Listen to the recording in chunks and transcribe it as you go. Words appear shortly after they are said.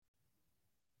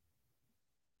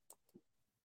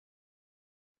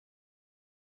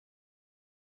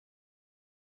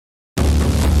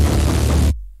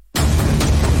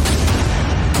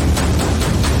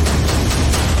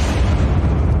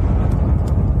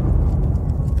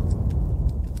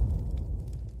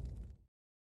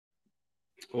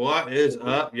What is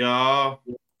up, y'all?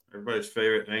 Everybody's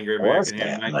favorite angry What's American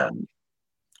here tonight. happening?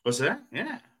 What's that?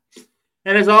 Yeah.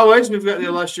 And as always, we've got the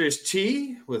illustrious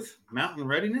T with Mountain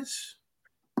Readiness.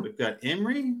 We've got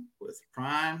Emery with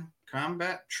Prime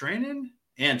Combat Training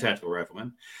and Tactical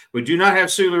Rifleman. We do not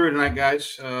have Sue LaRue tonight,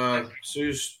 guys.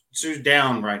 Sue's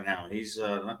down right now. He's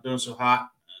not doing so hot,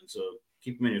 and so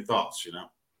keep him in your thoughts. You know,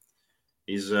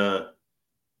 he's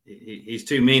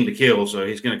too mean to kill, so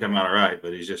he's going to come out all right.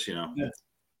 But he's just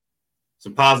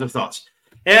some positive thoughts.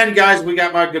 And guys, we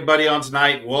got my good buddy on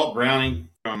tonight, Walt Browning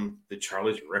from the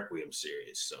Charlie's Requiem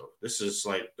series. So this is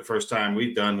like the first time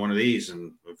we've done one of these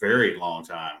in a very long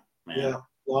time, man. Yeah,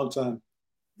 long time.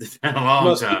 It's been a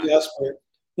long time.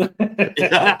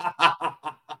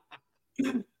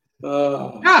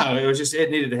 No, it was just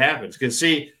it needed to happen. Because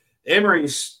see,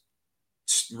 Emery's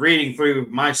reading through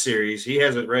my series. He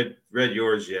hasn't read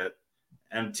yours yet.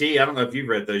 And T, I don't know if you've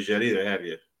read those yet either, have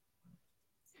you?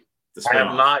 I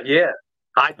have not yet.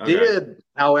 I did,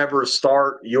 however,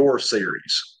 start your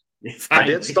series. I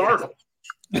did start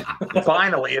it.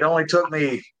 Finally, it only took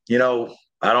me, I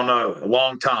don't know, a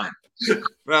long time.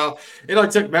 Well, it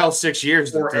only took Mel 6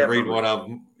 years to read one of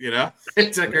them.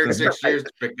 It took her 6 years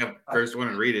to pick up the first one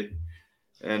and read it.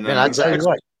 And I tell you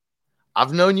what,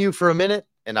 I've known you for a minute,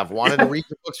 and I've wanted to read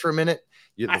your books for a minute.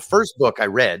 The first book I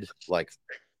read, like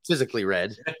physically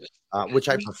read, which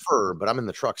I prefer, but I'm in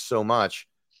the truck so much.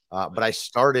 But I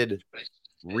started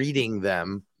reading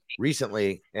them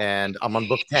recently, and I'm on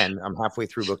book 10. I'm halfway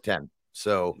through book 10.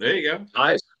 So there you go.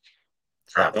 Nice.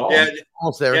 Yeah,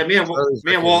 almost there. Yeah, me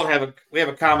and Walt have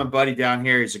a common buddy down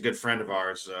here. He's a good friend of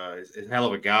ours. He's a hell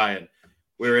of a guy, and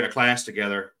we were in a class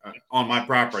together on my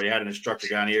property. I had an instructor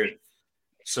down here.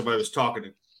 Somebody was talking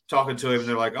to him, and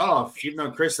they're like, "Oh, if you've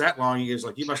known Chris that long, he was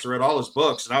like, you must have read all his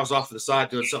books." And I was off to the side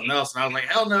doing something else, and I was like,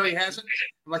 "Hell no, he hasn't."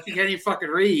 I'm like, "He can't even fucking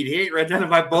read. He ain't read none of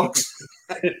my books."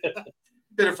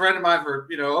 Been a friend of mine for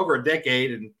over a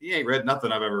decade, and he ain't read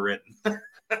nothing I've ever written.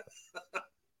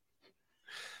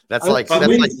 That's like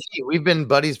we've been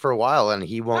buddies for a while, and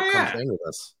he won't come train with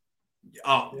us.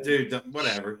 Oh, dude,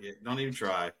 whatever. Don't even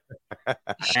try. I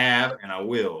have, and I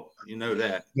will. You know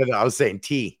that. No, I was saying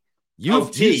T.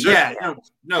 T. Yeah.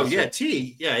 No, yeah,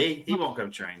 T. Yeah, he won't come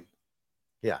train.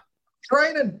 Yeah.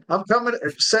 Training. I'm coming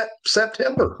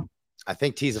September. I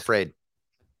think T's afraid.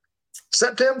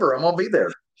 September. I'm going to be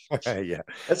there. Yeah.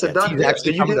 That's a done deal.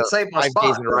 You didn't save my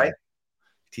spot, right?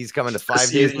 He's coming to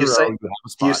 5 days in a row.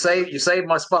 You saved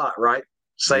my spot, right?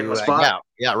 Save my spot?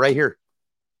 Yeah, right here.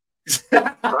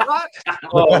 Right?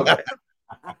 Okay.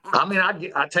 I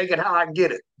mean, I take it how I can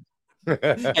get it.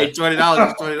 Hey, $20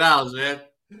 is $20, man.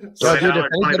 So, dude,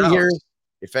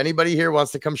 if anybody here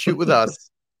wants to come shoot with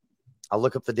us, I'll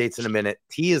look up the dates in a minute.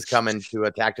 T is coming to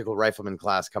a tactical rifleman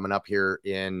class coming up here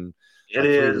in. It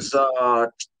is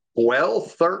 12th,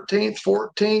 13th,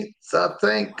 14th, I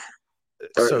think.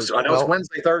 So I know it's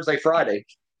Wednesday, Thursday, Friday.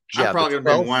 I'm probably going to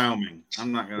be in Wyoming.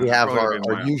 I'm not going to. We have our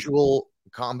usual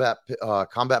combat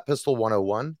pistol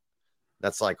 101.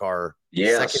 That's like our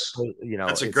second,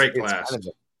 that's a great class.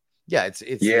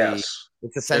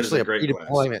 It's essentially a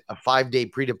pre-deployment, a 5-day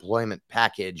pre-deployment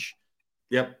package.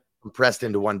 Yep. Compressed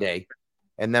into 1 day.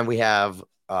 And then we have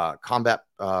combat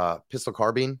pistol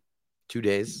carbine, 2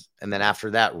 days. And then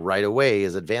after that, right away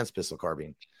is advanced pistol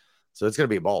carbine. So it's going to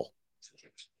be a ball.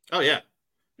 Oh, yeah.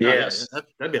 Yes.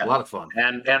 That'd be a lot of fun.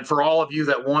 And for all of you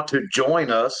that want to join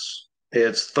us,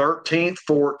 it's 13th,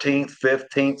 14th,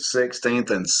 15th, 16th,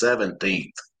 and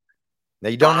 17th. Now,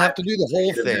 you don't have to do the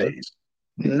whole thing. Days.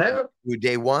 No. Do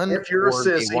day one, if you're a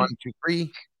sissy, day 1, 2,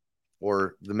 3,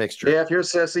 or the mixture. Yeah, if you're a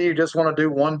sissy, you just want to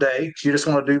do 1 day. You just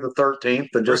want to do the 13th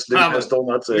and just do pistol.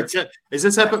 That's it. Is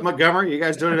this up at Montgomery? You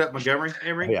guys doing it at Montgomery,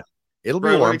 Emery? Oh, yeah. It'll be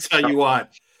warm. Let me tell you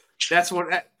what.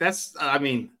 I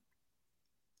mean,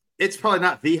 it's probably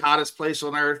not the hottest place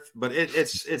on earth, but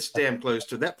it's damn close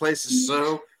to. That place is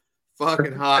so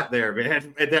fucking hot there,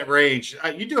 man. At that range,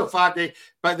 you do a 5-day.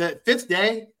 By the 5th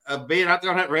day of being out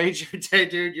there on that range,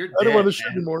 dude, you're. I don't want to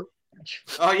shoot anymore.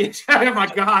 Oh yeah! Oh my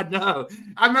God, no!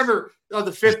 I remember the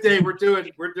 5th day we're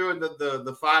doing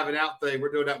the 5 and out thing.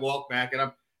 We're doing that walk back,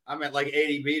 and I'm at like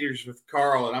 80 meters with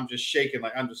Carl, and I'm just shaking.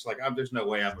 There's no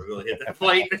way I'm gonna really hit that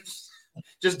plate.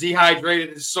 Just dehydrated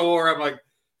and sore. I'm like,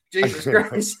 Jesus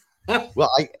Christ. Well,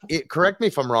 correct me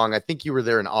if I'm wrong. I think you were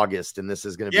there in August, and this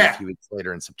is going to be a few weeks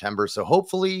later in September. So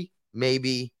hopefully,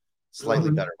 maybe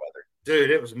slightly better weather. Dude,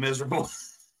 it was miserable.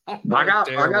 I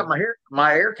got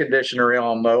my air conditioner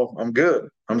on though. I'm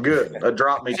good. It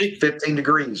dropped me 15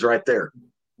 degrees right there.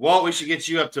 Walt, we should get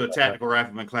you up to a tactical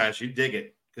rifleman class. You dig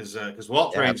it because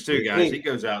Walt trains too, guys. He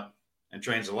goes out and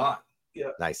trains a lot.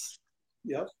 Yeah, nice.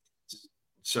 Yep.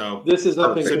 So this is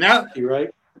up in Kentucky, right?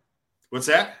 What's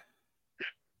that?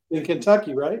 In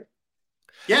Kentucky, right?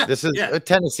 Yeah. This is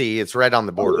Tennessee. It's right on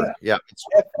the border. Oh, yeah. It's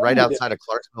right outside of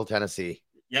Clarksville, Tennessee.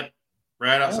 Yep.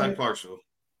 Right outside Clarksville.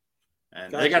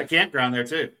 And they got a campground there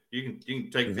too. You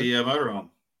can take the motorhome.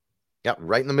 Yep,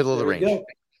 right in the middle of the range. Go.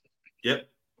 Yep.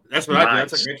 That's what I did. I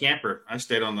took my camper. I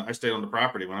stayed on the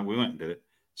property when we went and did it.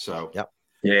 So yeah,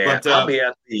 but, I'll be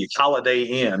at the Holiday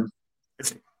Inn.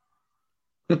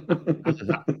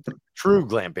 True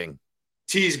glamping.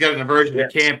 T's got an aversion to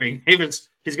camping. He's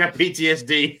got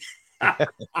PTSD.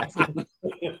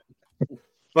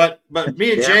 but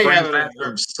me and Jay have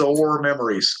some sore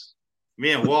memories.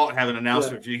 Me and Walt have an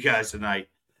announcement for you guys tonight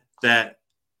that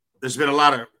there's been a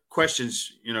lot of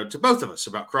questions, to both of us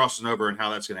about crossing over and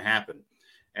how that's going to happen.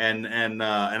 And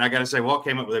I got to say, Walt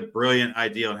came up with a brilliant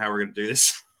idea on how we're going to do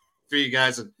this for you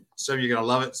guys. And some of you are going to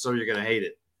love it, some of you are going to hate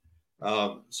it.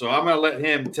 So I'm going to let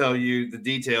him tell you the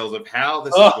details of how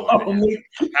this is going to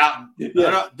happen.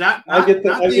 I get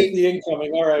the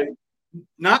incoming. All right.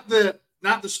 Not the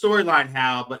storyline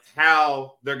how, but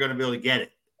how they're going to be able to get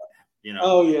it.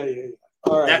 Oh yeah.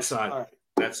 All right. That side. All right.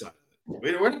 That side.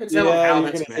 We're not going to tell them how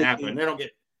that's going to happen. They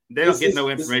don't get no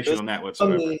information on that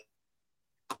whatsoever.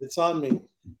 It's on me.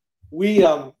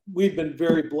 We've been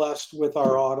very blessed with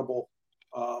our Audible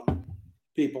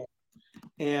people,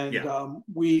 and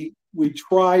we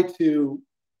try to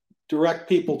direct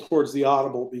people towards the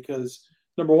Audible because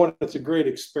number one, it's a great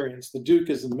experience. The Duke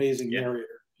is an amazing narrator.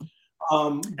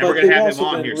 And we're going to have him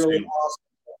on here soon. Awesome.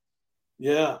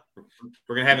 Yeah,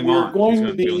 we're going to have him on. We're going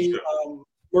to be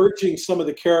merging some of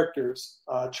the characters,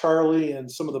 Charlie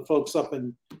and some of the folks up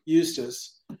in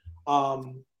Eustis.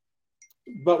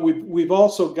 But we've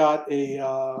also got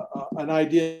an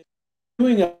idea of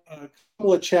doing a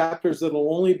couple of chapters that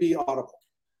will only be Audible.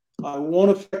 It won't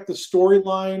affect the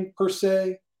storyline per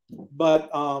se,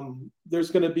 but there's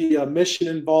going to be a mission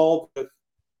involved with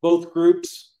both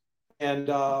groups, and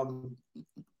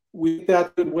that's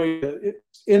a good way to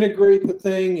integrate the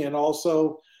thing. And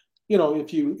also,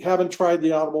 if you haven't tried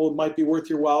the Audible, it might be worth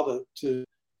your while to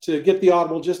get the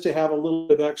Audible just to have a little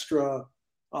bit extra.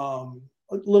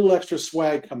 A little extra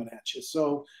swag coming at you.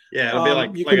 So it'll be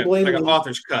like an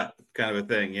author's cut kind of a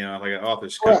thing, like an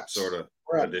author's cut sort of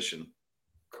edition.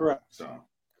 Correct. So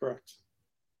correct.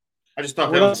 I just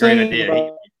thought that was a great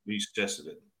idea. He suggested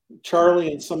it.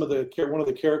 Charlie and one of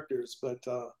the characters, but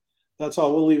that's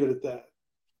all. We'll leave it at that.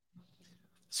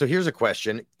 So here's a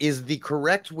question: is the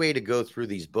correct way to go through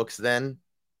these books then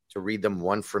to read them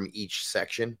one from each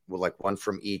section? Well, like one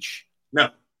from each.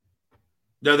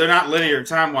 No, they're not linear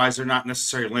time-wise. They're not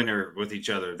necessarily linear with each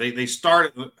other. They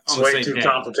start on the same day. It's way too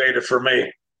complicated for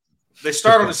me. They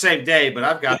start on the same day, but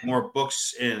I've got more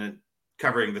books in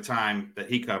covering the time that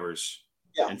he covers,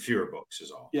 and fewer books is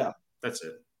all. Yeah, that's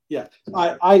it. Yeah,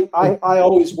 I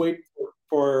always wait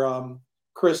for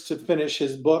Chris to finish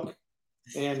his book,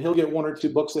 and he'll get one or two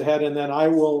books ahead, and then I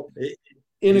will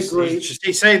integrate.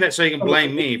 He's saying that so he can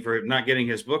blame me for not getting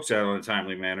his books out in a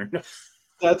timely manner.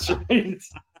 That's right.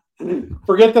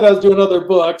 Forget that I was doing other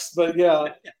books, but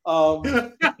on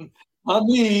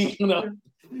me, it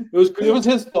was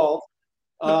his fault.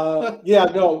 I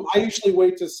usually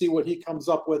wait to see what he comes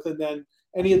up with, and then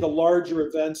any of the larger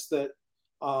events that,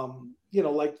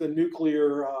 like the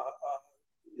nuclear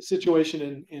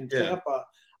situation in Tampa,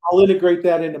 I'll integrate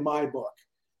that into my book,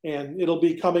 and it'll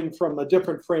be coming from a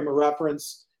different frame of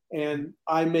reference, and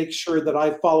I make sure that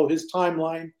I follow his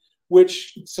timeline.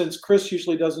 Which, since Chris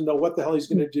usually doesn't know what the hell he's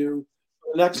going to do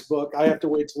for the next book, I have to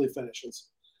wait till he finishes.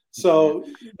 So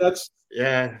that's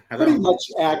pretty much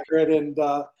accurate. And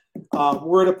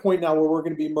we're at a point now where we're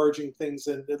going to be merging things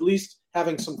and at least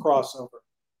having some crossover.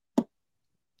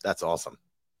 That's awesome.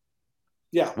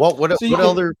 Yeah. Well, what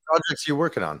other projects are you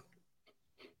working on?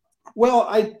 Well,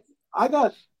 I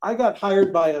got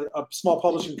hired by a small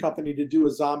publishing company to do a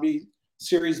zombie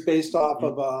series based off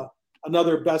of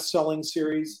another best-selling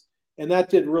series. And that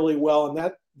did really well,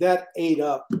 and that ate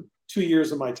up 2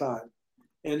 years of my time.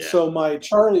 And so my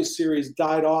Charlie series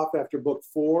died off after book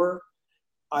 4.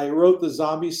 I wrote the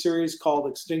zombie series called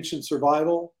Extinction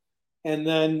Survival, and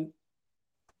then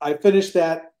I finished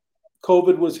that.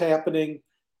 COVID was happening.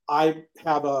 I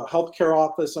have a healthcare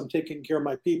office. I'm taking care of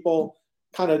my people.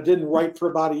 Kind of didn't write for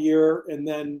about a year, and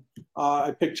then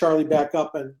I picked Charlie back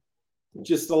up, and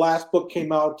just the last book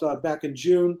came out back in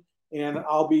June. And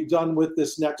I'll be done with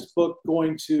this next book,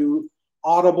 going to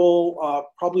Audible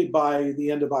probably by the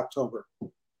end of October.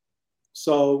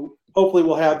 So hopefully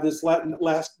we'll have this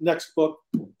next book,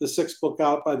 the 6th book,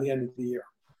 out by the end of the year.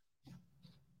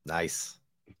 Nice.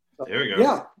 There we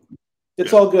go.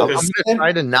 It's all good. I'm going to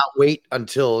try to not wait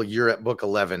until you're at book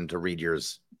 11 to read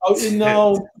yours. Oh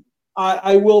no,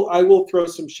 I will throw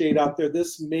some shade out there.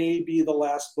 This may be the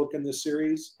last book in the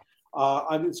series.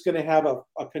 It's going to have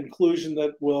a conclusion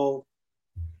that will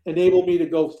enable me to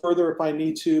go further if I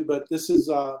need to. But this is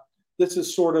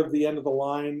sort of the end of the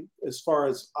line as far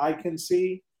as I can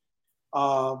see.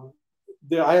 I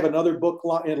have another book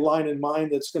line in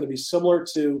mind that's going to be similar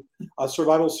to a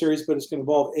survival series, but it's going to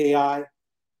involve AI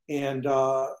and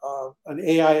an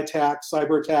AI attack,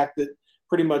 cyber attack that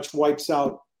pretty much wipes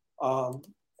out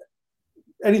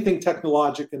anything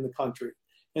technologic in the country.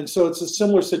 And so it's a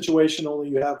similar situation, only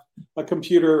you have a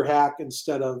computer hack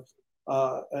instead of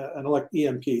an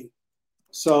EMP.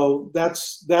 So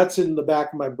that's in the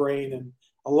back of my brain, and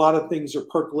a lot of things are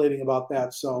percolating about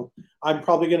that. So I'm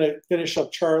probably going to finish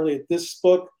up Charlie at this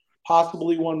book,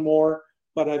 possibly one more,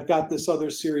 but I've got this other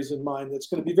series in mind that's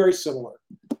going to be very similar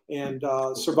and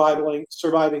surviving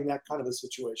that kind of a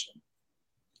situation.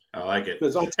 I like it.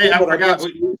 Because I forgot.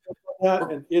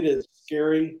 And it is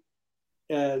scary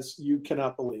as you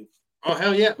cannot believe. Oh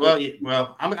hell yeah! Well,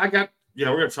 I got. We're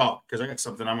gonna talk because I got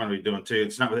something I'm gonna be doing too.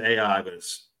 It's not with AI, but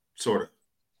it's sort of.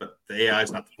 But the AI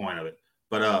is not the point of it.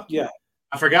 But yeah,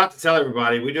 I forgot to tell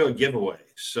everybody we do a giveaway.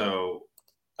 So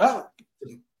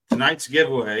tonight's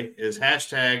giveaway is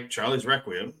hashtag Charlie's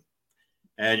Requiem,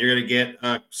 and you're gonna get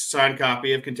a signed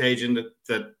copy of Contagion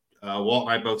that Walt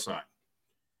and I both signed.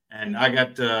 And I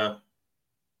got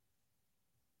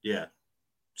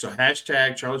So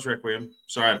hashtag Charlie's Requiem.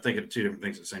 Sorry, I'm thinking of two different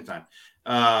things at the same time.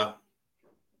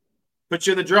 Put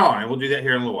you in the drawing, and we'll do that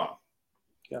here in a little while.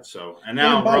 Yeah. So, and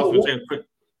now we're also going to take a quick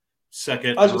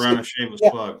second and run a shameless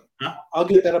plug. Huh? I'll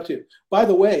get that up to you. By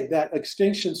the way, that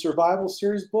Extinction Survival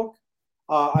Series book,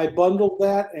 I bundled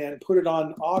that and put it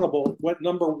on Audible. Went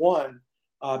number 1,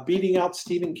 beating out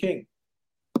Stephen King.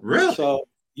 Really? So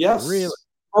yes, really,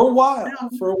 for a while.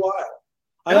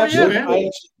 I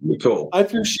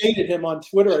threw shade at him on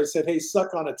Twitter. I said, "Hey,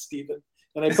 suck on it, Stephen,"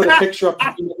 and I put a picture up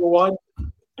of number 1.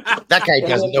 That guy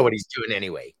doesn't know what he's doing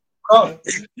anyway. Oh,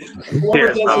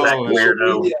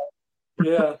 weirdo.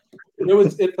 Yeah,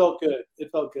 it felt good.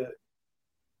 It felt good.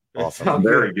 Awesome.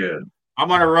 Very good. I'm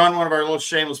going to run one of our little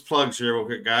shameless plugs here real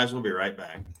quick, guys. We'll be right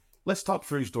back. Let's talk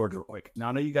food storage real quick. Now,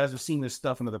 I know you guys have seen this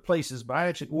stuff in other places, but I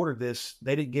actually ordered this.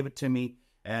 They didn't give it to me,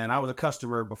 and I was a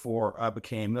customer before I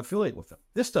became an affiliate with them.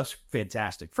 This stuff's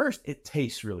fantastic. First, it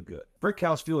tastes really good. Brick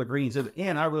House Field of Greens,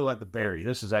 and I really like the berry.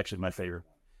 This is actually my favorite.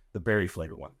 The berry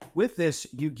flavored one. With this,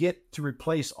 you get to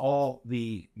replace all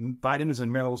the vitamins and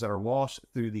minerals that are lost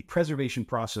through the preservation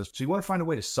process. So you want to find a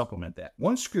way to supplement that.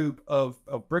 1 scoop of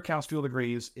Brick House Field of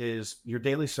Greens is your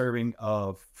daily serving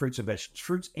of fruits and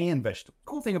vegetables.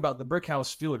 Cool thing about the Brick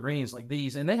House Field of Greens like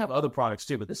these, and they have other products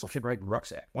too, but this will fit right in the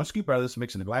rucksack. 1 scoop out of this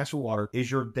mixed in a glass of water is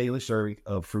your daily serving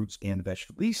of fruits and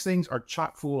vegetables. These things are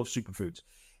chock full of superfoods.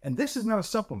 And this is not a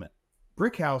supplement.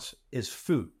 Brick House is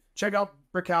food. Check out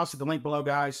Brick House at the link below,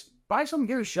 guys. Buy something,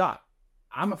 give it a shot.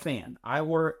 I'm a fan. I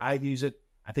use it.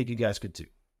 I think you guys could too.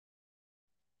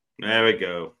 There we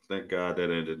go. Thank God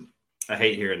that ended. I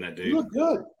hate hearing that, dude. You look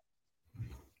good.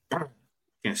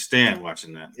 Can't stand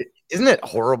watching that. Isn't it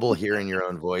horrible hearing your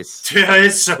own voice? Yeah,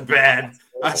 it's so bad.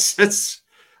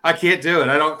 I can't do it.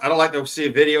 I don't like to see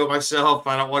a video of myself.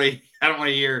 I don't want to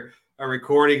hear a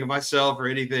recording of myself or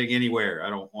anything anywhere. I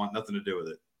don't want nothing to do with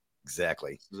it.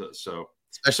 Exactly. So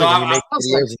especially when you make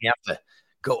videos and you have to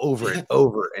go over and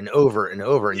over and over and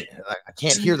over. And I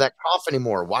can't hear that cough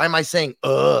anymore. Why am I saying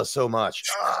so much?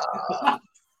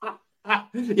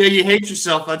 Yeah, you hate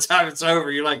yourself by the time it's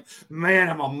over. You're like, man,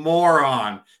 I'm a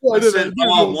moron. I said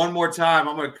one more time.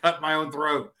 I'm going to cut my own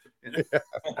throat.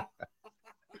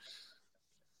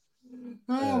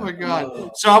 Oh my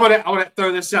God. So I'm gonna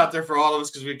throw this out there for all of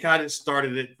us because we kind of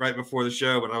started it right before the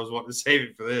show, but I was wanting to save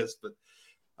it for this. But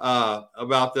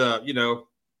about the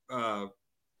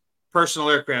personal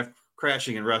aircraft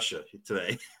crashing in Russia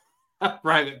today,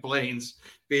 private planes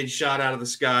being shot out of the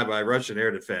sky by Russian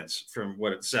air defense, from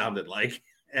what it sounded like,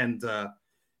 and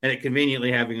it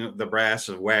conveniently having the brass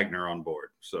of Wagner on board.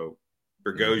 So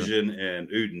Prigozhin and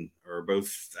Udin are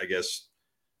both, I guess,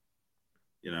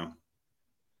 no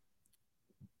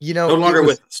longer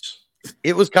with us.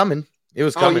 It was coming. It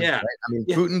was coming. Oh, yeah. Right? I mean,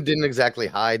 Putin didn't exactly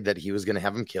hide that he was going to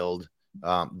have him killed.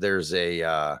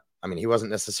 He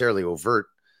wasn't necessarily overt,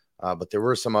 but there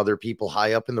were some other people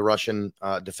high up in the Russian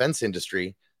defense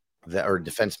industry, or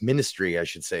defense ministry, I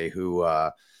should say, who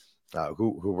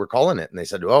were calling it. And they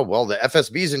said, oh, well, the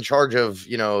FSB's in charge of,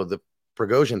 the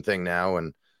Prigozhin thing now.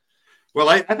 And well,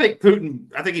 I think Putin,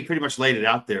 he pretty much laid it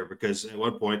out there, because at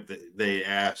one point they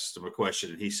asked him a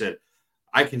question and he said,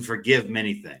 I can forgive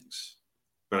many things,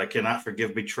 but I cannot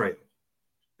forgive betrayal.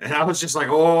 And I was just like,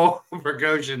 oh,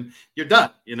 Bogosian, you're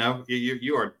done.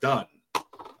 You are done.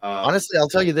 Honestly, I'll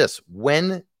tell you this: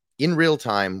 when in real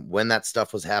time, when that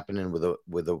stuff was happening with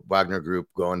the Wagner Group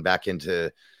going back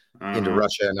into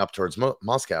Russia and up towards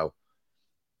Moscow,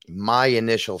 my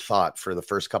initial thought for the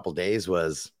first couple days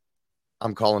was,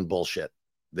 I'm calling bullshit.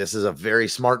 This is a very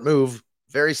smart move.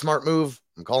 Very smart move.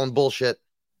 I'm calling bullshit.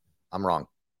 I'm wrong.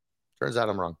 Turns out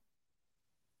I'm wrong.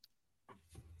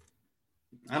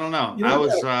 I don't know.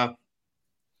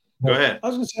 Go ahead. I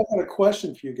was going to say, I had a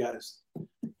question for you guys.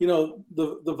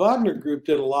 The Wagner Group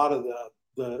did a lot of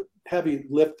the heavy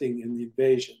lifting in the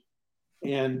invasion,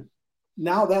 and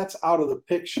now that's out of the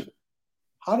picture.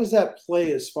 How does that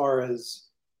play as far as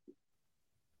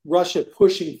Russia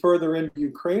pushing further into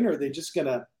Ukraine? Or are they just going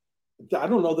to? I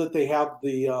don't know that they have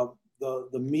the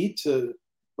meat to,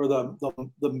 or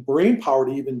the brain power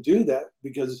to even do that,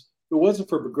 because if it wasn't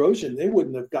for Bogosian, they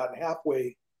wouldn't have gotten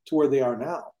halfway to where they are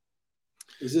now.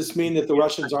 Does this mean that the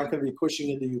Russians aren't going to be pushing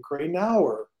into Ukraine now,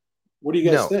 or what do you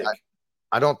guys think?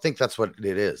 I don't think that's what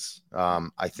it is.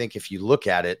 I think if you look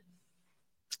at it,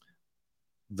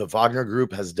 the Wagner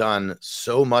Group has done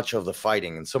so much of the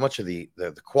fighting and so much of the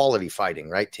quality fighting,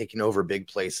 right? Taking over big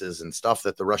places and stuff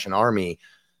that the Russian army,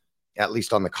 at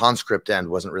least on the conscript end,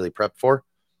 wasn't really prepped for.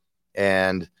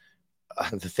 And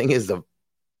the thing is, the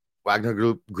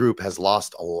Wagner group has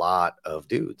lost a lot of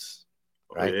dudes,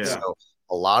 right? Oh, yeah. So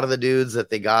a lot of the dudes that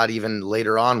they got even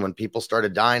later on, when people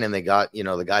started dying and they got,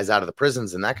 the guys out of the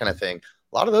prisons and that kind of thing,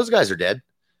 a lot of those guys are dead.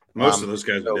 Most of those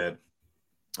guys are dead.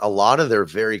 A lot of their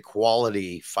very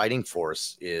quality fighting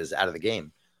force is out of the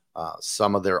game.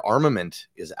 Some of their armament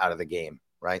is out of the game,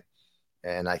 right?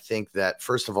 And I think that,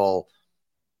 first of all,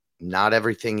 not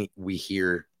everything we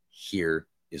hear here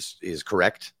is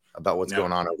correct about what's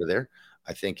going on over there.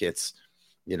 I think it's,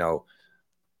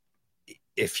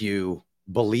 if you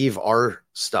believe our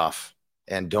stuff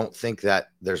and don't think that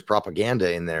there's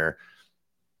propaganda in there,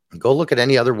 go look at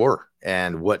any other war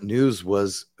and what news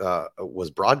was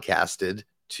broadcasted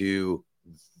to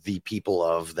the people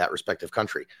of that respective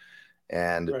country.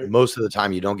 And most of the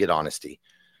time you don't get honesty.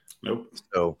 Nope.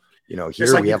 So, here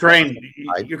it's like we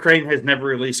Ukraine has never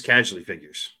released casualty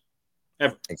figures.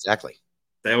 Ever. Exactly.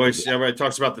 Everybody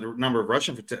talks about the number of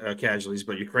Russian casualties,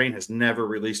 but Ukraine has never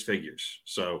released figures.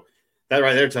 So that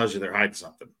right there tells you they're hiding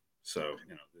something. So,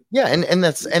 yeah. And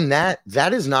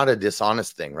that is not a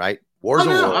dishonest thing, right? War's a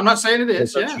war. I'm not saying it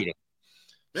is. Yeah. Cheating.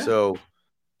 Yeah. So,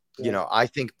 I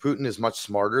think Putin is much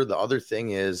smarter. The other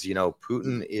thing is,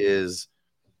 Putin is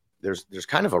there's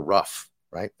kind of a rough,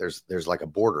 right? There's like a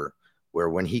border where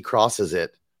when he crosses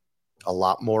it, a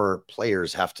lot more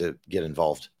players have to get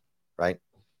involved, right?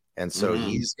 And so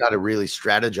he's got to really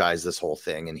strategize this whole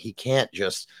thing, and he can't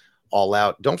just all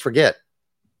out. Don't forget,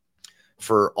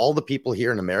 for all the people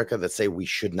here in America that say we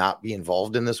should not be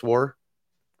involved in this war,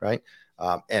 right?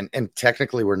 And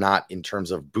technically we're not in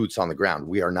terms of boots on the ground.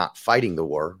 We are not fighting the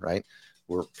war, right?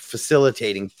 We're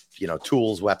facilitating,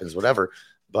 tools, weapons, whatever.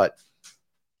 But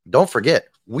don't forget,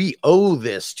 we owe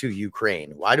this to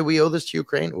Ukraine. Why do we owe this to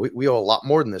Ukraine? We owe a lot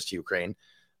more than this to Ukraine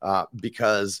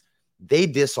because they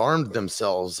disarmed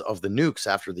themselves of the nukes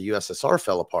after the USSR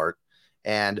fell apart.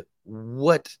 And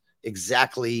what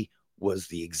exactly was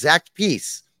the exact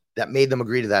piece that made them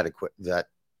agree to that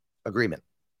agreement?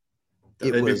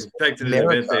 It was affected in the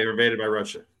event they were invaded by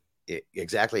Russia.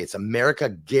 Exactly. It's America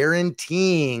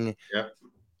guaranteeing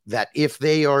that if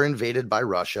they are invaded by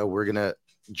Russia, we're going to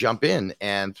jump in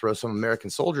and throw some American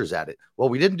soldiers at it. Well,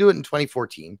 we didn't do it in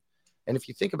 2014. And if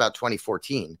you think about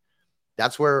 2014,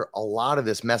 that's where a lot of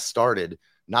this mess started,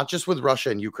 not just with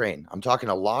Russia and Ukraine. I'm talking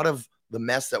a lot of the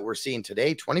mess that we're seeing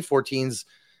today. 2014's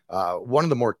one of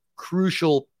the more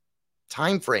crucial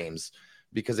time frames,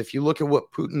 because if you look at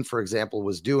what Putin, for example,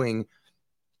 was doing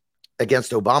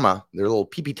against Obama, their little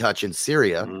pee-pee touch in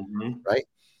Syria, right?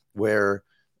 Where,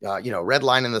 red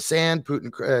line in the sand,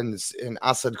 Putin and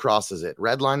Assad crosses it.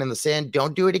 Red line in the sand,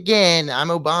 don't do it again. I'm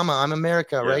Obama, I'm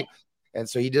America, right? And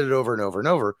so he did it over and over and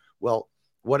over. Well,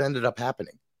 what ended up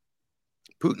happening?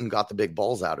 Putin got the big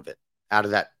balls out of it, out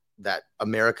of that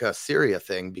America-Syria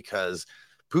thing, because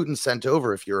Putin sent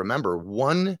over, if you remember,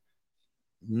 one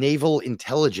naval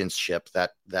intelligence ship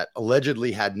that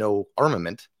allegedly had no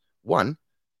armament,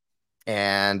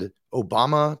 and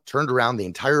Obama turned around the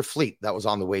entire fleet that was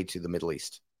on the way to the Middle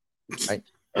East, right?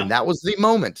 And that was the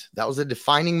moment. That was a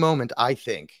defining moment, I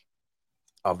think,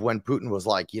 of when Putin was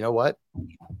like, you know what?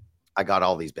 I got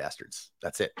all these bastards.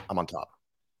 That's it. I'm on top.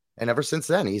 And ever since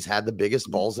then, he's had the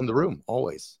biggest balls in the room,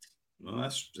 always. Well,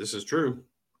 this is true.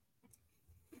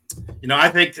 I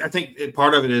think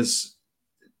part of it is,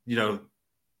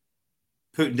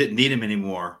 Putin didn't need him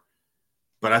anymore.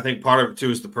 But I think part of it too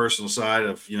is the personal side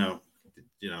of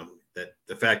that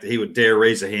the fact that he would dare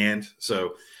raise a hand.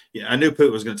 So yeah, I knew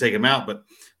Putin was going to take him out, but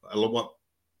what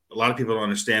a lot of people don't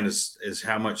understand is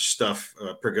how much stuff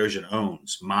Prigozhin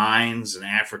owns, mines in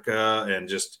Africa and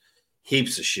just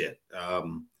heaps of shit,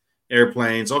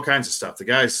 airplanes, all kinds of stuff. The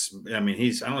guy's, I mean,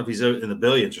 I don't know if he's in the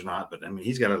billions or not, but I mean,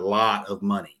 he's got a lot of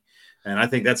money. And I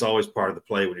think that's always part of the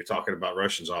play when you're talking about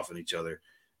Russians offing each other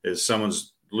is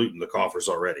someone's looting the coffers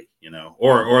already,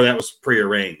 or that was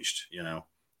prearranged,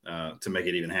 to make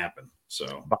it even happen.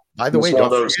 So, by the way, one of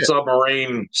those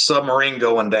submarine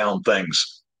going down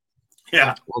things.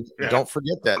 Yeah. Well, don't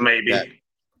forget that maybe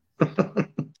that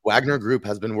Wagner Group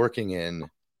has been working in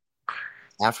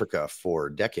Africa for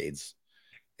decades,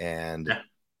 and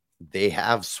they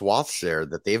have swaths there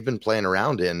that they've been playing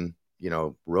around in,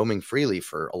 roaming freely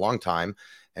for a long time.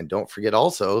 And don't forget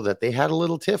also that they had a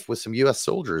little tiff with some U.S.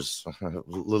 soldiers a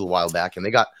little while back, and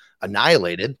they got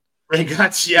annihilated.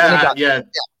 Yeah.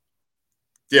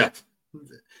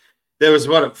 There was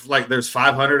there's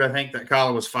 500, I think that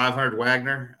column was 500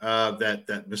 Wagner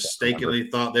that mistakenly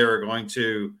thought they were going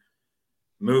to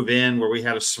move in where we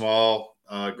had a small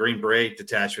Green Beret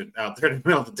detachment out there in the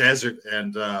middle of the desert.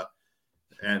 I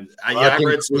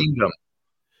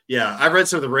read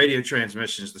some of the radio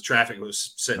transmissions. The traffic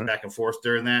was sitting back and forth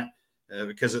during that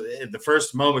because at the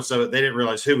first moments of it, they didn't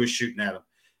realize who was shooting at them.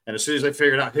 And as soon as they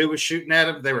figured out who was shooting at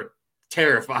them, they were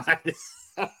terrified.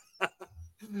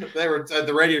 They were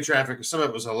the radio traffic. Some of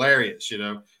it was hilarious,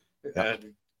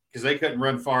 because they couldn't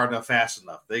run far enough, fast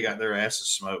enough. They got their asses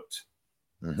smoked.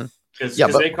 Because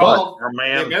they called the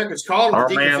Americans called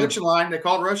the deconfliction line. They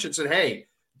called Russia and said, "Hey,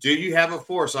 do you have a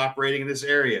force operating in this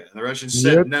area?" And the Russians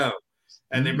said no.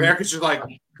 And the Americans are like,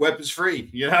 weapons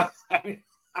free,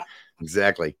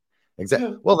 Exactly.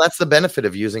 Well, that's the benefit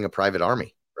of using a private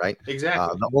army, right?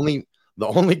 Exactly. The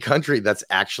only country that's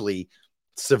actually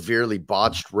severely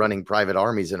botched running private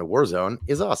armies in a war zone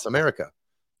is us, America,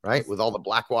 right? With all the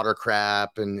Blackwater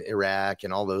crap and Iraq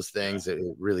and all those things,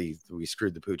 we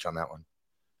screwed the pooch on that one.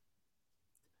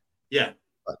 Yeah.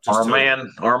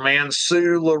 Our man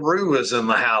Sue LaRue is in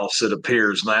the house, it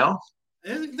appears now.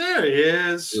 There he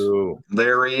is. Ooh.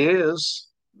 There he is.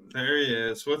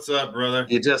 What's up, brother?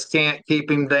 You just can't keep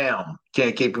him down.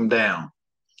 Yeah.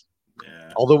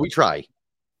 Although we try.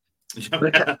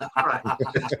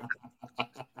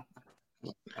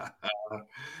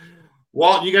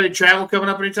 Walt, you got any travel coming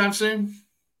up anytime soon?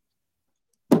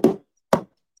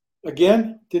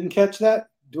 Again, didn't catch that.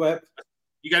 You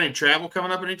got any travel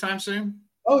coming up anytime soon?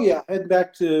 Oh yeah, heading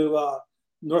back to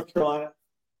North Carolina.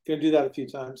 Gonna do that a few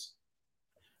times.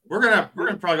 We're gonna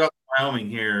probably go to Wyoming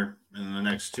here in the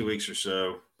next 2 weeks or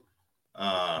so.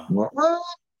 Because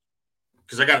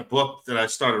I got a book that I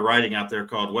started writing out there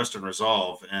called Western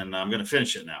Resolve, and I'm going to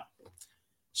finish it now.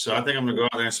 So I think I'm going to go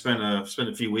out there and spend a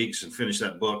few weeks and finish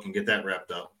that book and get that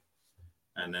wrapped up,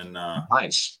 and then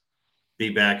nice. Be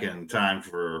back in time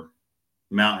for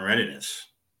mountain readiness.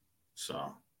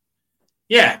 So,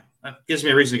 yeah, that gives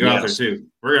me a reason to go out there too.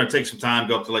 We're going to take some time,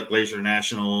 go up to Lake Glacier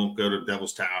National, go to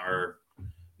Devil's Tower.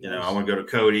 I want to go to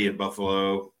Cody and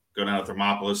Buffalo, go down to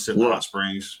Thermopolis, sit in Hot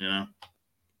Springs,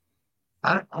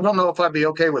 I don't know if I'd be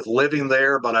okay with living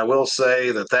there, but I will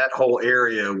say that whole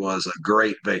area was a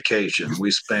great vacation. We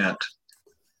spent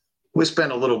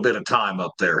a little bit of time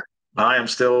up there. I am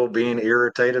still being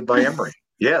irritated by Emory.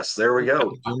 Yes, there we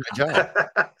go. Doing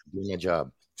a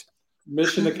job.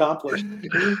 Mission accomplished.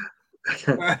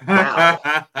 Wow.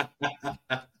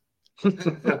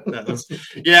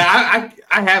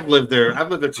 I have lived there. I've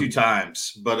lived there 2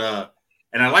 times, but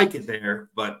and I like it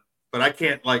there, but I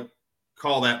can't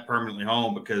call that permanently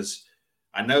home because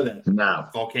I know that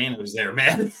volcano is there,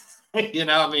 man.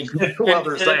 I mean, well,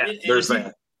 there's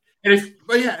that. And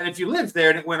if you lived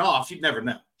there and it went off, you'd never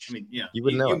know. I mean, you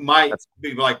wouldn't know. You might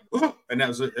be like, oh, and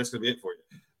that's going to be it for you.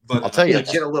 But I'll tell you,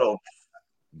 get a little.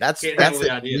 That's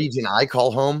the region I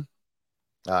call home.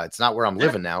 It's not where I'm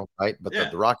living now, right? But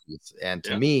the Rockies. And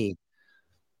to me,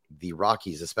 the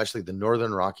Rockies, especially the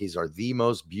Northern Rockies, are the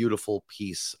most beautiful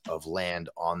piece of land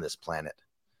on this planet.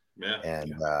 Yeah.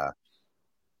 And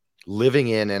living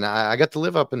in, and I got to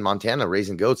live up in Montana,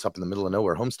 raising goats up in the middle of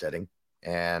nowhere, homesteading,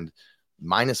 and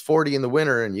minus 40 in the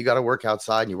winter. And you got to work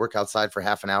outside, and you work outside for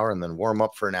half an hour and then warm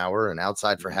up for an hour and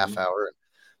outside for half hour.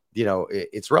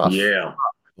 It's rough. Yeah.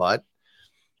 But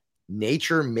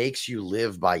nature makes you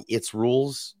live by its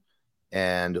rules.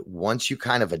 And once you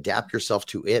kind of adapt yourself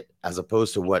to it, as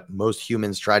opposed to what most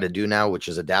humans try to do now, which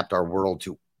is adapt our world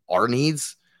to our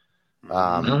needs,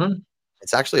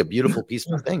 it's actually a beautiful,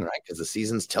 peaceful thing, right? Because the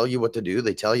seasons tell you what to do.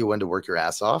 They tell you when to work your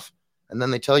ass off. and then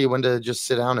they tell you when to just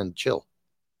sit down and chill.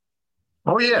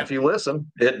 Oh yeah, if you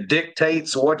listen, it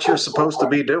dictates what you're supposed to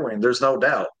be doing. There's no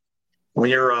doubt. When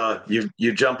you're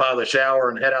you jump out of the shower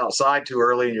and head outside too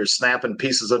early, and you're snapping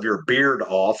pieces of your beard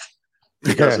off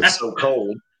because it's so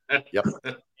cold, Yep,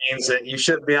 means that you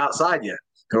shouldn't be outside yet,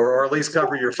 or at least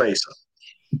cover your face up.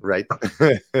 Right.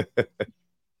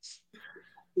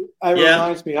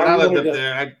 Reminds me. I lived up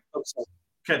there. I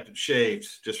kept it shaved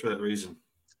just for that reason.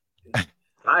 I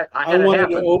had it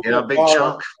happen in a big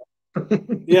chunk.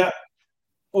 Yeah,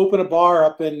 open a bar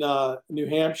up in New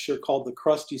Hampshire called the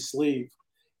Krusty Sleeve,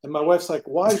 and my wife's like,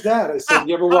 "Why is that?" I said,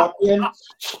 "You ever walk in?"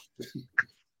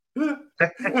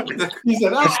 He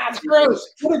said, "That's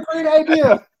gross. What a great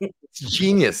idea! It's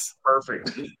genius.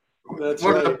 Perfect." That's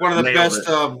one right. of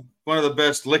the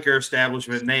best liquor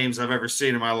establishment names I've ever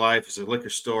seen in my life is a liquor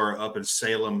store up in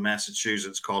Salem,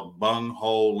 Massachusetts called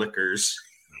Bunghole Liquors.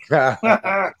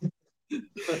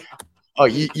 Oh,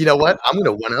 you know what? I'm going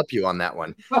to one up you on that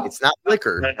one. It's not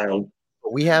liquor.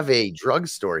 But we have a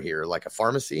drugstore here, like a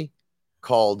pharmacy,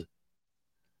 called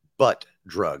Butt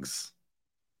Drugs.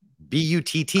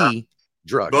 BUTT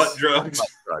drugs. Butt drugs. Butt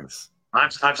drugs.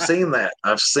 I've seen that.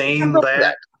 I've seen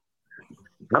that.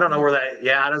 I don't know where that.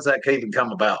 Yeah, how does that even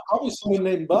come about? Probably someone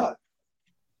named Butt.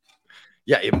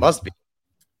 Yeah, it must be.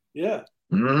 Yeah.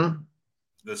 Mm-hmm.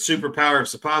 The superpower of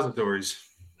suppositories.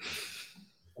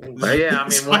 Well, yeah, I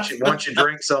mean, once you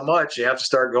drink so much, you have to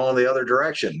start going the other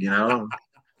direction. You know,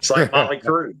 it's like Motley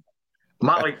Crue.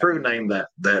 Motley Crue named that.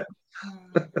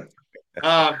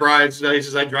 Brian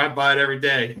says I drive by it every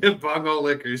day. Bunghole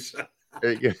Liquors.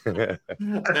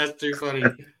 That's too funny.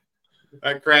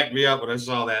 That cracked me up when I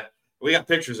saw that. We got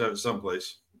pictures of it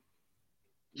someplace.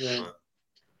 Yeah.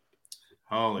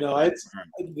 Holy. No, it's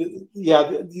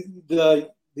the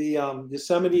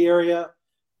Yosemite area,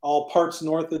 all parts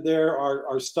north of there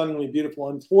are stunningly beautiful.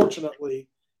 Unfortunately,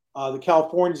 the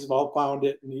Californians have all found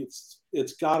it, and it's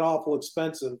god awful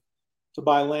expensive to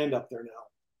buy land up there now.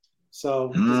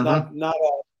 So it's not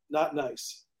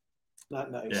nice.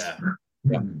 Not nice.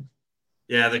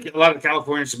 Yeah. A lot of the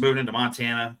Californians are moving into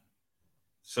Montana.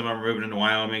 Some of them are moving into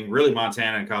Wyoming. Really,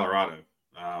 Montana and Colorado.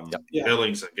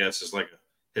 Billings, I guess, is like a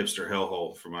hipster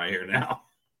hellhole from what I hear now.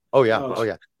 Oh yeah.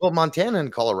 Well, Montana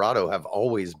and Colorado have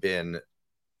always been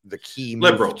the key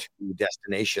liberal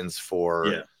destinations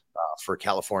for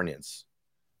Californians.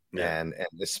 Yeah. And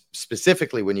this,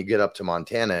 specifically when you get up to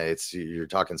Montana, you're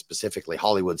talking specifically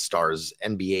Hollywood stars,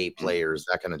 NBA players,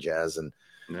 that kind of jazz. And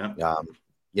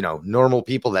normal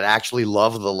people that actually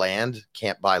love the land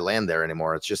can't buy land there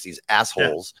anymore. It's just these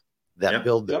assholes that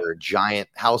build their giant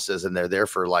houses, and they're there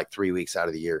for like 3 weeks out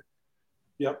of the year.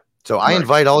 Yep. So I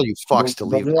invite all you fucks to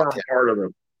leave the warm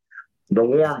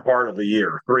part of the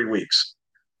year, 3 weeks.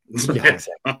 Yeah,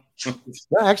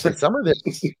 actually, summer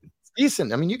it's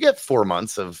decent. I mean, you get 4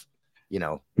 months of,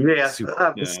 super.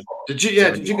 Did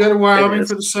you go to Wyoming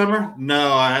for the summer?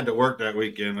 No, I had to work that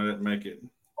weekend. I didn't make it.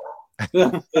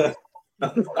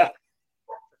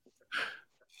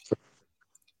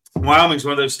 Wyoming's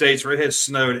one of those states where it has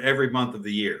snowed every month of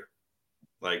the year,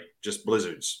 like just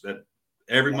blizzards. That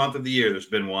every month of the year there's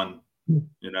been one.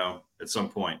 At some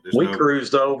point. We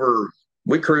cruised over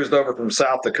from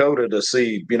South Dakota to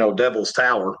see, Devil's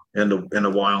Tower in the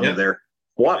Wyoming there.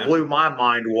 What blew my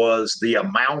mind was the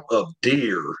amount of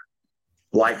deer.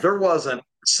 Like, there wasn't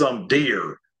some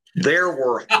deer. There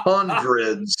were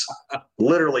hundreds,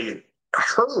 literally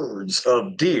herds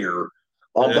of deer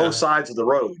on both sides of the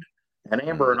road. And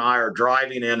Amber and I are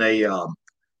driving in a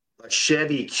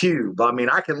Chevy Cube. I mean,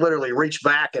 I can literally reach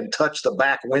back and touch the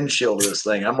back windshield of this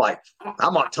thing. I'm like,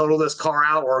 I'm going to total this car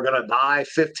out. We're going to die.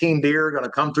 15 deer are going to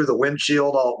come through the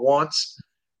windshield all at once.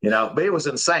 But it was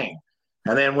insane.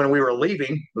 And then when we were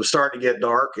leaving, it was starting to get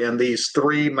dark, and these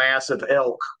 3 massive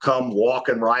elk come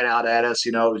walking right out at us.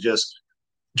 It was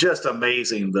just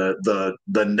amazing, the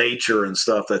nature and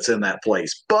stuff that's in that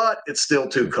place. But it's still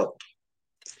too cold.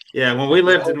 Yeah, when we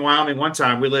lived in Wyoming one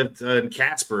time, we lived in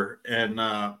Casper, and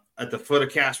at the foot of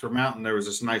Casper Mountain, there was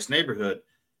this nice neighborhood.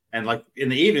 And like in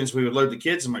the evenings, we would load the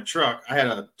kids in my truck. I had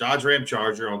a Dodge Ram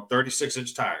Charger on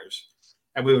 36-inch tires,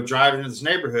 and we would drive into this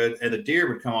neighborhood, and the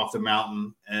deer would come off the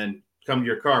mountain and come to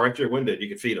your car right to your window. You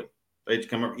could feed them. They'd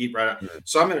come up and eat right out.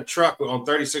 So I'm in a truck on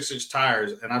 36-inch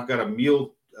tires, and I've got a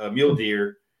mule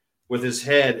deer with his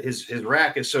head. His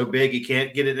rack is so big he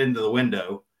can't get it into the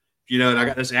window. And I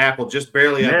got this apple just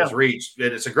barely out of his reach.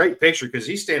 And it's a great picture because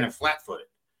he's standing flat-footed.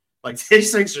 Like,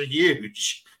 these things are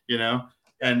huge,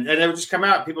 and they would just come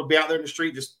out. People would be out there in the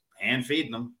street just hand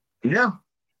feeding them. Yeah.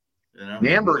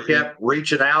 Amber kept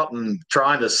reaching out and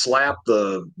trying to slap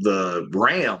the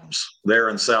rams there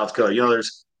in South Dakota.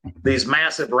 these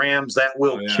massive rams that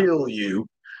will kill you.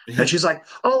 And she's like,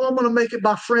 oh, I'm going to make it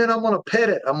my friend. I'm going to pet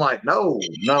it. I'm like, no,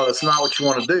 that's not what you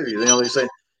want to do. You know, they say,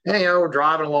 hey, we're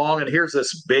driving along and here's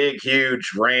this big,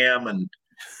 huge ram and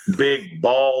big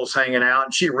balls hanging out.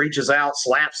 And she reaches out,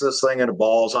 slaps this thing in the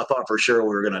balls. I thought for sure we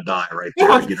were going to die right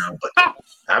there, you know. But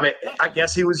I mean, I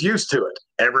guess he was used to it.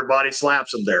 Everybody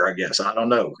slaps him there, I guess. I don't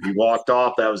know. He walked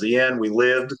off. That was the end. We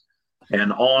lived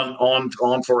and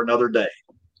on for another day.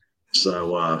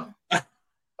 So,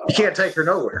 you can't take her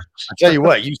nowhere. I tell you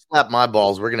what, you slap my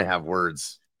balls, we're gonna have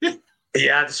words.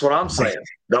 Yeah, that's what I'm saying.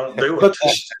 Don't do it.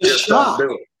 Just don't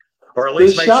do it. Or at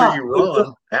least make sure you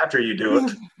run after you do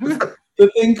it. The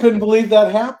thing couldn't believe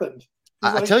that happened.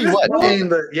 I tell you what,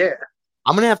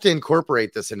 I'm gonna have to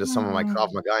incorporate this into some of my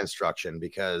Krav Maga instruction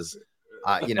because,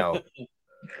 you know,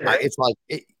 it's like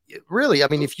really. I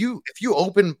mean, if you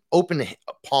open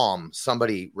palm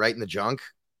somebody right in the junk,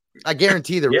 I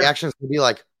guarantee the reaction is gonna be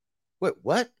like, "Wait,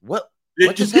 what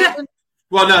just happened?"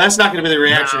 Well, no, that's not going to be the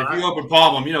reaction. If you open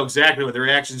palm them, you know exactly what the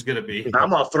reaction is going to be. I'm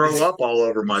going to throw up all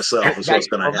over myself. Is what's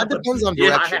going to happen. That depends on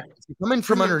direction. Coming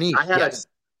from underneath. I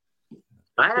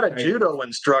had a judo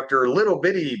instructor, little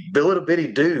bitty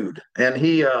dude, and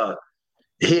he always,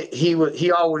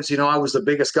 you know, I was the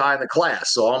biggest guy in the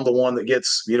class, so I'm the one that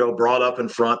gets, you know, brought up in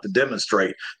front to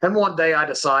demonstrate. And one day I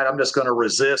decide I'm just going to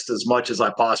resist as much as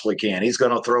I possibly can. He's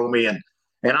going to throw me and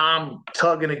I'm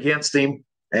tugging against him,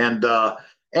 and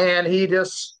he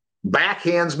just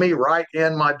backhands me right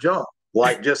in my junk,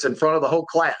 like just in front of the whole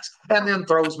class, and then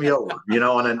throws me over, you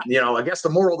know. And then, you know, I guess the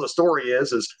moral of the story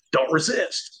is don't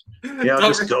resist. You know,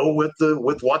 just go with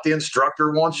what the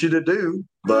instructor wants you to do,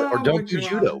 but or don't do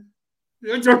judo.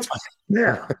 Yeah.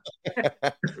 Yeah.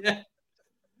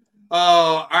 Oh,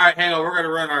 all right, hang on. We're going to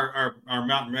run our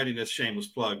mountain readiness shameless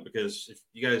plug because if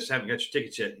you guys haven't got your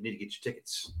tickets yet, you need to get your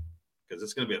tickets because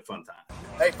it's going to be a fun time.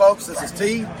 Hey, folks, this is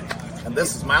T, and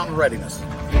this is Mountain Readiness.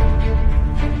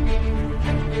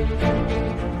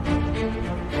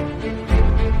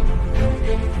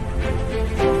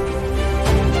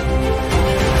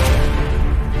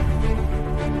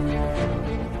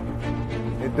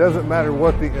 It doesn't matter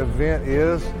what the event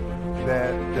is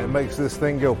that makes this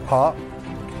thing go pop.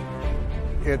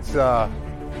 It's going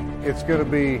to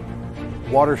be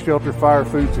water, shelter, fire,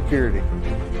 food, security.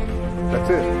 That's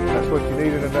it. That's what you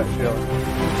need in a nutshell.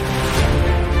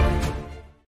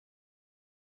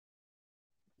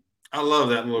 I love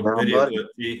that little video clip.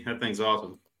 That thing's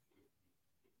awesome.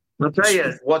 I'll tell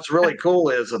you what's really cool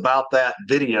is about that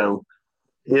video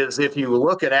is if you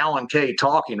look at Alan Kay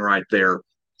talking right there,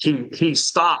 he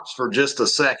stops for just a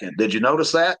second. Did you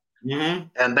notice that? Mm-hmm.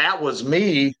 And that was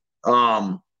me.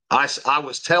 I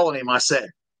was telling him, I said,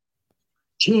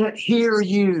 can't hear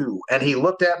you. And he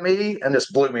looked at me and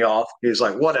this blew me off. He was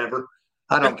like, whatever.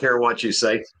 I don't care what you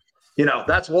say. You know,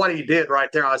 that's what he did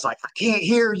right there. I was like, I can't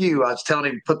hear you. I was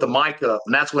telling him to put the mic up.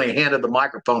 And that's when he handed the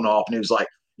microphone off. And he was like,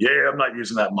 yeah, I'm not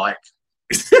using that mic.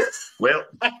 Well,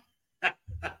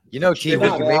 you know, T,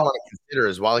 what you may want to consider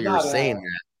is while you were saying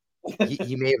that,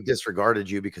 he may have disregarded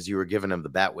you because you were giving him the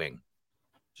bat wing.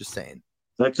 Just saying.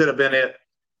 That could have been it.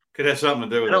 Could have something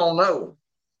to do with it. I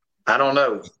don't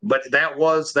know. But that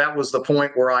was the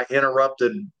point where I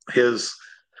interrupted his,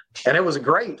 and it was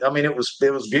great. I mean, it was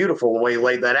beautiful the way he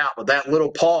laid that out. But that little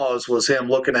pause was him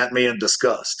looking at me in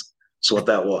disgust. That's what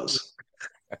that was.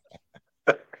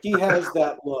 He has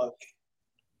that look.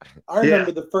 I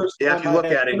remember the first time. Yeah, if you look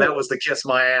at him, that was the kiss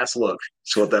my ass look.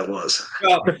 That's what that was.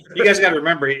 Well, you guys got to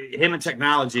remember, him and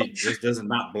technology just does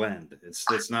not blend.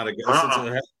 It's not a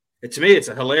good. To me, it's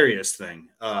a hilarious thing.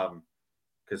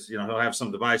 Because you know he'll have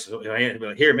some device. He'll be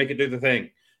like, here, make it do the thing.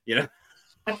 You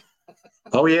know.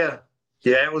 Oh yeah.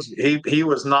 It was he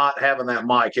was not having that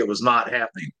mic. It was not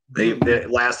happening.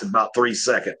 It lasted about 3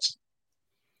 seconds.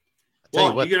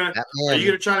 Well, are you gonna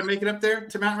try to make it up there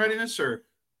to Mountain Readiness, or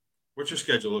what's your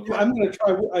schedule look like? I'm gonna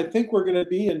try. I think we're gonna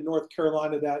be in North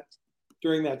Carolina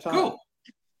during that time. Cool.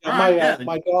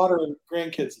 My daughter and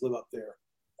grandkids live up there,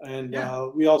 and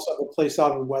we also have a place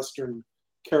out in Western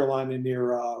Carolina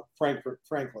near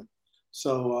Franklin.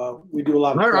 So we do a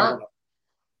lot of traveling.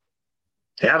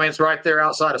 Yeah, I mean it's right there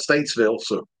outside of Statesville.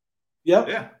 So.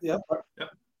 Yep.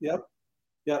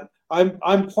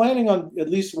 I'm planning on at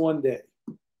least one day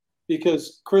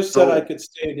because Chris said I could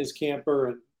stay in his camper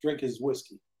and drink his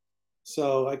whiskey,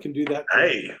 so I can do that.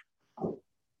 Hey,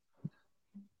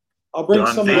 I'll bring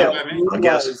some of that. I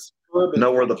guess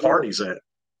know where the party's at.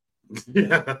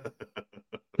 Yeah.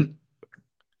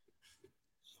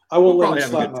 I won't let him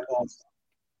slap my balls.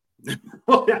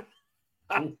 Well, yeah.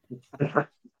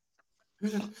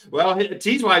 Well,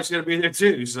 T's wife's going to be there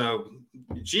too, so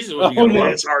she's the one.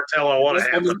 It's hard telling what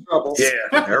happened. Yeah,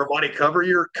 everybody, cover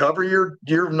your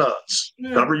nuts,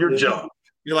 cover your junk.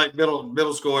 You're like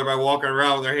middle school, everybody walking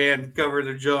around with their hand covering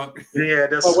their junk. Yeah,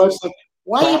 just my wife's like,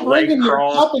 why are you bringing your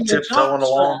cup and your tiptoeing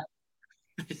along?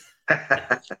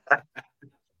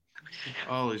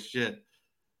 Holy shit!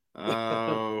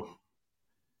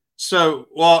 So,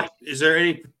 Walt, is there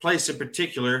any place in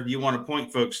particular you want to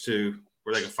point folks to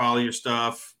where they can follow your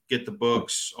stuff, get the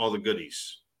books, all the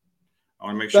goodies? I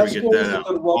want to make sure we get that out.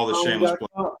 All the shameless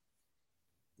plug.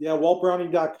 Yeah,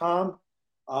 waltbrowning.com.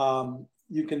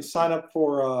 You can sign up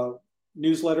for a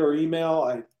newsletter or email.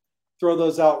 I throw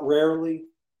those out rarely,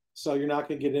 so you're not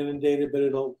going to get inundated, but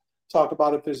it'll talk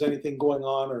about if there's anything going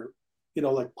on or,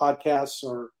 like podcasts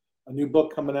or a new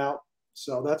book coming out.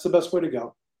 So that's the best way to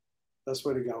go.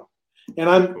 And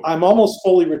I'm almost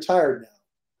fully retired now,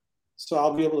 so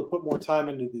I'll be able to put more time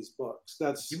into these books.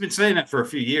 You've been saying that for a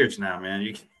few years now,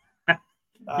 man.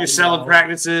 You're selling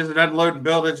practices and unloading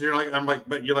buildings.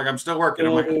 I'm still working.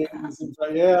 I'm like,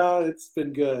 yeah, it's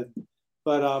been good,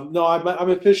 but no, I'm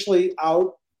officially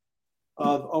out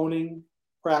of owning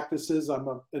practices. I'm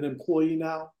an employee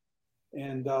now,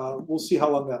 and we'll see how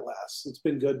long that lasts. It's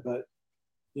been good, but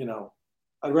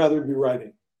I'd rather be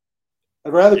writing.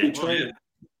 I'd rather be training.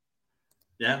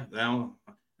 Yeah,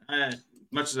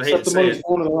 much as I hate to say it,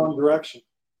 going in the wrong direction.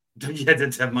 Yeah,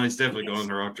 that money's definitely going in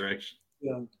the wrong direction.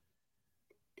 Yeah,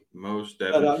 most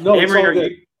definitely. No,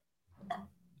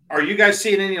 are you guys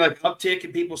seeing any uptick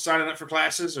in people signing up for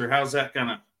classes, or how's that kind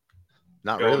of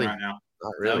not really right now?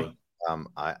 Not really. No?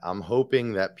 I'm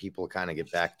hoping that people kind of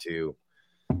get back to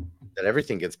that,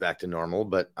 everything gets back to normal,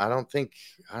 but I don't think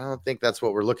that's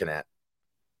what we're looking at.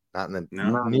 Not in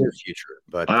the near future,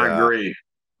 but I agree.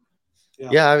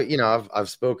 Yeah, I've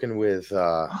spoken with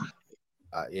a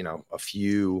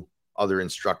few other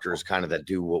instructors kind of that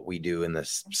do what we do in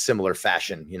this similar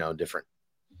fashion,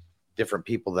 different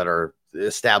people that are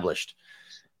established,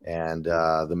 and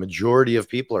the majority of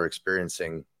people are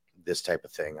experiencing this type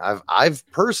of thing. I've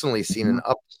personally seen an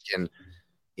uptick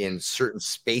in certain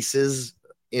spaces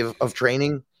of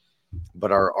training,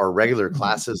 but our regular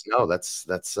classes, no, that's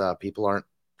people aren't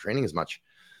training as much.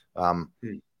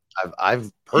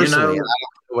 I've personally, I don't know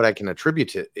what I can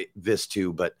attribute this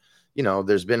to, but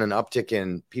there's been an uptick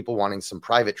in people wanting some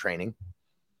private training.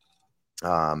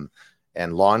 And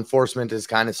law enforcement is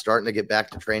kind of starting to get back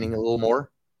to training a little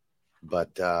more.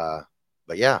 But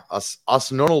yeah,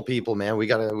 us normal people, man, we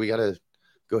gotta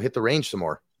go hit the range some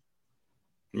more.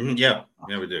 Yeah,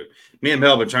 we do. Me and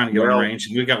Mel have been trying to go on the range,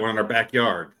 and we got one in our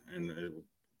backyard. And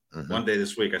one day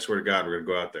this week, I swear to God, we're gonna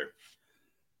go out there.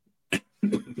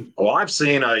 Well, I've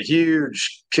seen a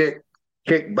huge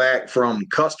kickback from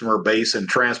customer base in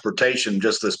transportation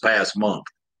just this past month.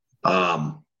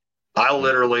 I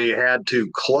literally had to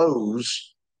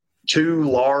close 2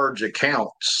 large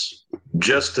accounts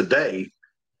just today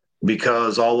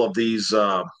because all of these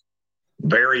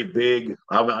very big,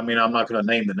 I mean, I'm not going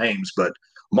to name the names, but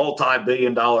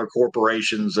multi-billion-dollar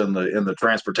corporations in the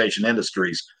transportation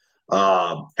industries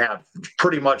have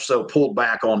pretty much so pulled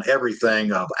back on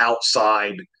everything of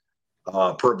outside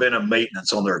preventive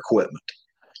maintenance on their equipment.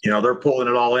 They're pulling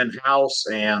it all in-house,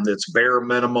 and it's bare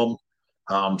minimum.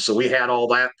 So we had all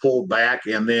that pulled back,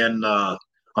 and then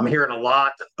I'm hearing a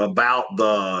lot about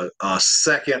the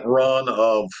second run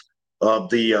of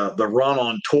the run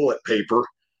on toilet paper.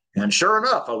 And sure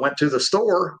enough, I went to the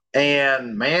store,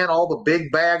 and man, all the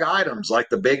big bag items like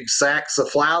the big sacks of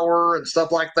flour and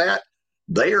stuff like that,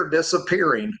 they are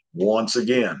disappearing once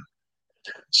again.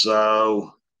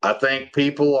 So I think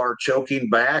people are choking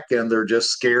back, and they're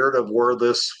just scared of where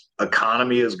this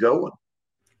economy is going.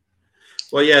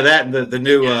 Well, yeah, that and the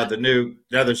new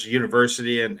now there's a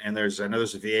university and I know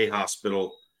there's a VA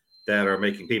hospital that are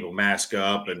making people mask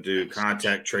up and do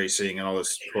contact tracing and all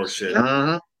this horse shit.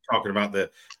 Mm-hmm. Talking about the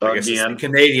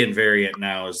Canadian variant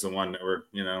now is the one that we're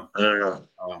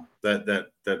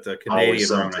that Canadian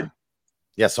Rona.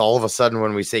 Yes, all of a sudden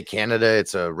when we say Canada,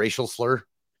 it's a racial slur.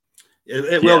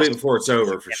 It will be before it's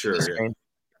over for sure. Yeah.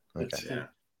 Okay.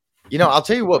 Yeah. I'll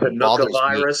tell you what bothers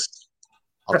me.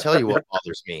 I'll tell you what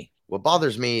bothers me. What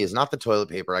bothers me is not the toilet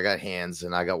paper. I got hands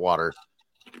and I got water.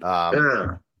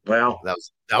 Well,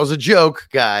 that was a joke,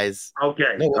 guys.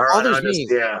 Okay. No, what bothers me,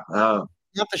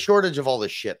 not the shortage of all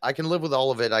this shit. I can live with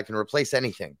all of it. I can replace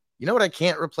anything. You know what I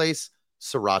can't replace?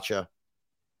 Sriracha.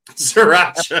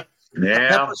 Yeah.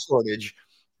 Pepper shortage.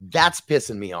 That's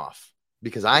pissing me off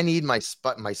because I need my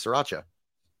sriracha.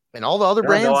 And all the other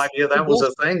brands. No idea that was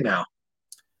a thing now.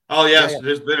 Oh, yes. Yeah.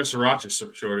 There's been a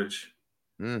sriracha shortage.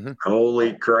 Mm-hmm.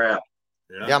 Holy crap.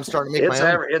 Yeah, I'm starting to make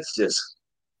my own. It's just.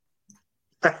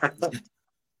 But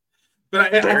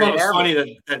I thought it was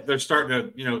funny that they're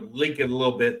starting to, link it a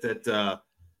little bit that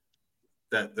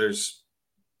there's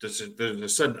a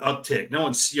sudden uptick.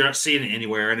 You're not seeing it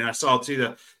anywhere. And then I saw too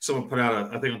that someone put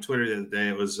out I think on Twitter the other day,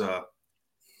 it was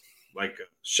like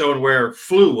showing where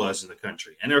flu was in the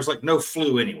country, and there was like no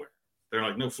flu anywhere. They're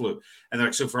like no flu, and they're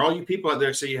like, so for all you people out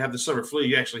there say you have the summer flu,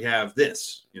 you actually have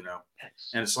this,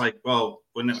 And it's like, well,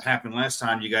 when it happened last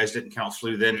time, you guys didn't count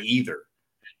flu then either.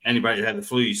 Anybody that had the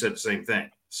flu, you said the same thing.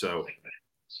 So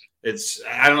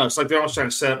I don't know. It's like they're almost trying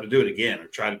to set up to do it again or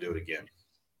try to do it again.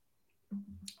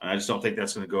 I just don't think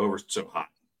that's going to go over so hot.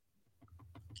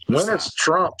 When is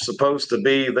Trump supposed to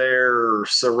be there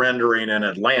surrendering in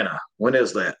Atlanta? When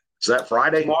is that? Is that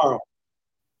Friday? Tomorrow,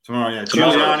 yeah.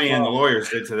 Giuliani and the lawyers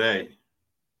did today.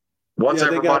 What's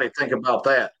everybody think about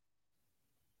that?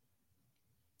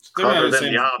 Other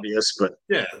than the obvious, but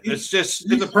yeah, it's a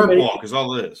perp walk is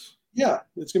all it is. Yeah,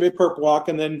 it's going to be a perp walk,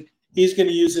 and then he's going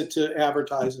to use it to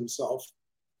advertise himself.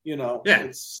 Yeah.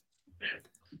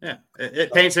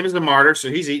 It paints him as a martyr, so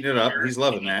he's eating it up. He's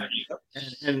loving that,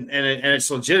 and it's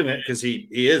legitimate because he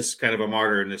is kind of a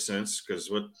martyr in this sense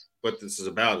because what this is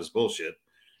about is bullshit,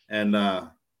 and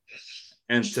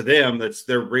to them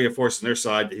they're reinforcing their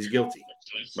side that he's guilty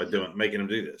by making him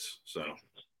do this. So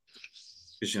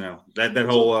because that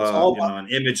whole an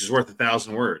image is worth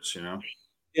 1,000 words.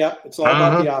 Yeah, it's all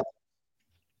about the opposite.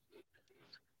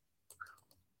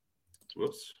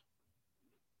 Whoops.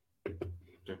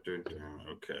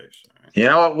 Okay. Sorry.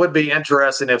 It would be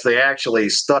interesting if they actually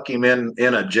stuck him in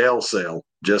a jail cell.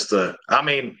 Some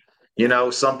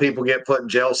people get put in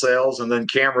jail cells and then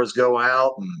cameras go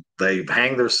out and they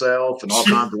hang themselves and all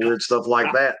kinds of weird stuff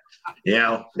like that.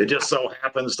 It just so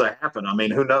happens to happen. I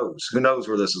mean, who knows? Who knows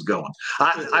where this is going?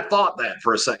 I thought that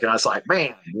for a second. I was like,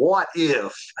 man, what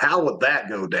if? How would that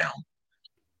go down?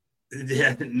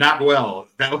 Yeah, not well.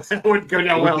 That wouldn't go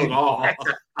down well at all.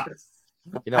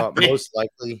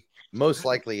 Most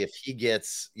likely, if he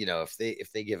gets,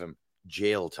 if they give him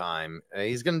jail time,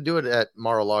 he's going to do it at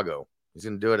Mar-a-Lago. He's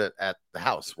going to do it at the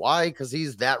house. Why? Because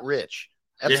he's that rich.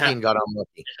 Epstein got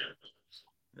unlucky.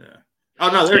 Yeah. Oh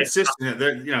no, they're insisting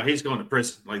that he's going to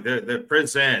prison. Like they're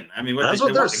prison. I mean, that's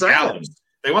what they're saying.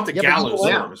 They want the gallows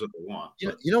term is what they want.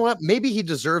 You know what? Maybe he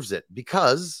deserves it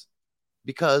because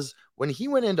when he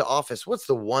went into office, what's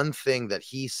the one thing that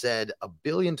he said 1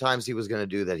 billion times he was going to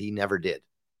do that he never did?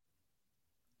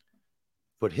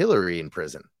 Put Hillary in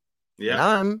prison.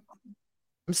 Yeah. And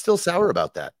I'm still sour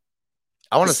about that.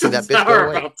 I want to see that bitch go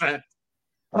away.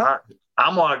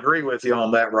 I'm going to agree with you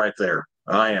on that right there.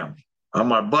 I am.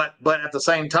 But at the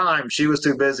same time, she was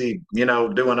too busy,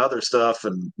 doing other stuff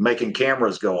and making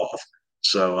cameras go off.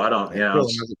 So I don't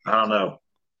know.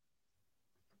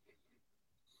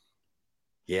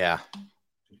 Yeah.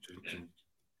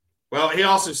 Well, he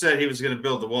also said he was going to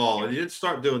build the wall, and he did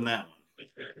start doing that one.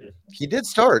 He did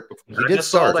start. He didn't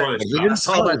start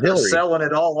selling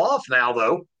it all off now,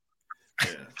 though.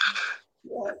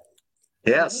 Yeah.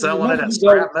 Yeah, selling it at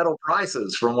scrap metal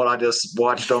prices from what I just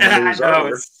watched on the news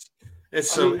earlier.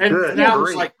 It's so and now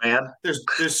it's like, man, there's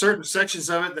certain sections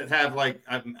of it that have like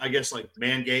I guess like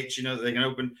man gates, that they can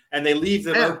open, and they leave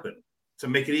them open to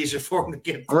make it easier for them to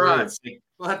get through. Right.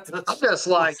 I'm just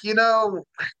like, you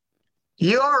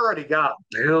already got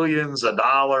billions of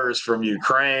dollars from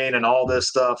Ukraine and all this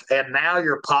stuff, and now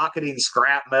you're pocketing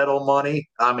scrap metal money.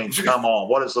 I mean, come on,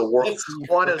 what is the world?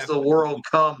 What has the world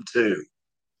come to?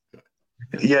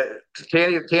 Yeah,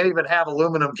 can't even have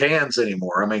aluminum cans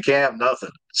anymore. I mean, can't have nothing.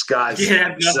 This guy's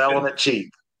selling it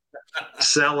cheap,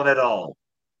 selling it all.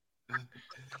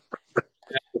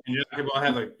 You're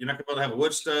not going to have a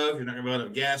wood stove. You're not going to have a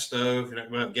gas stove. You're not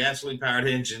going to have gasoline powered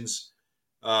engines.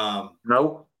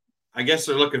 Nope. I guess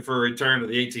they're looking for a return to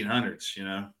the 1800s.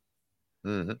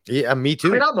 Mm-hmm. Yeah, me too.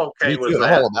 I mean, I'm okay with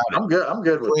that. I'm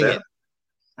good with that.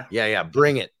 Yeah,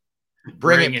 bring it.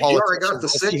 Bring it, Paul. You already got the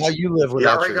six. See how you live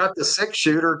without. You already got the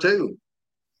 6-shooter too.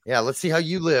 Yeah, let's see how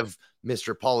you live,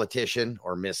 Mr. Politician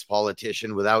or Miss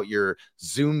Politician, without your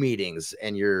Zoom meetings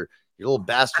and your little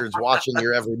bastards watching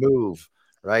your every move,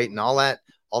 right? And all that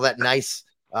nice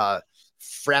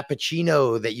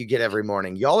frappuccino that you get every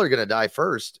morning. Y'all are gonna die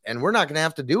first, and we're not gonna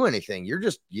have to do anything. You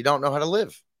don't know how to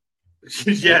live.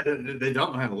 Yeah, they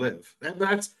don't know how to live.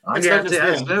 That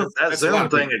Zoom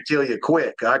thing would kill you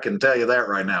quick. I can tell you that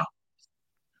right now.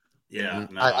 Yeah,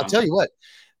 I'll tell you what,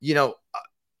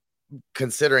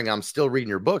 considering I'm still reading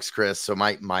your books, Chris, so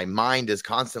my mind is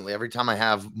constantly, every time I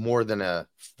have more than a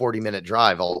 40-minute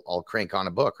drive, I'll crank on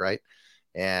a book, right?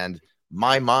 And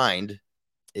my mind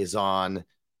is on,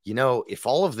 if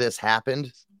all of this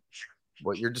happened,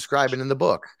 what you're describing in the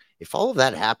book, if all of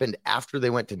that happened after they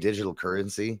went to digital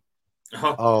currency,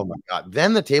 oh my God,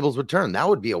 then the tables would turn. That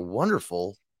would be a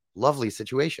wonderful, lovely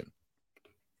situation.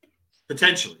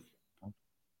 Potentially.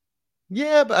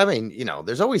 Yeah, but I mean,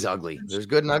 there's always ugly. There's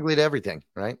good and ugly to everything,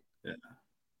 right? Yeah.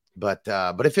 But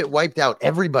if it wiped out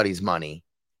everybody's money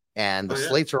and the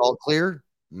slates are all clear,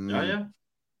 that'd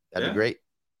be great.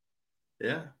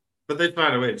 Yeah, but they'd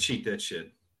find a way to cheat that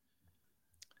shit.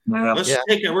 Well, Let's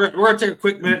take it. We're gonna take a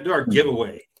quick minute to do our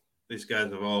giveaway. These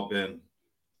guys have all been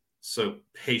so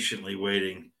patiently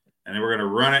waiting, and then we're gonna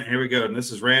run it. Here we go. And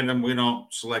this is random. We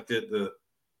don't select it.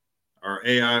 Our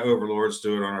AI overlords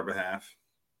do it on our behalf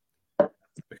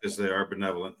because they are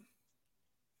benevolent.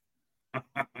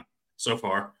 So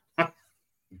far.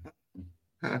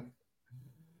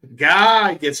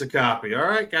 Guy gets a copy. All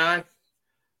right, Guy.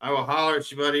 I will holler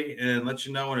at you, buddy, and let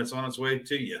you know when it's on its way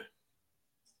to you.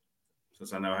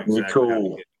 Since I know exactly how to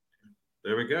get it.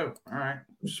 There we go. All right.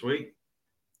 Sweet.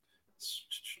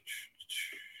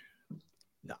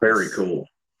 Very cool.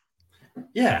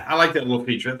 Yeah, I like that little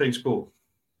feature. That thing's cool.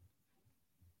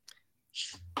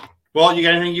 Well, you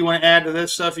got anything you want to add to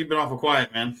this stuff? You've been awful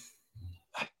quiet, man.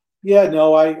 Yeah,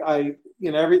 no, I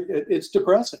it's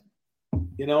depressing,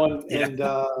 and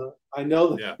I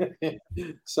know that. Yeah.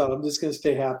 So I'm just going to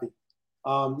stay happy.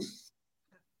 I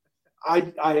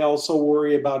also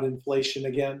worry about inflation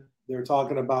again. They're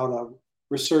talking about a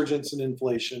resurgence in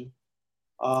inflation.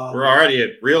 We're already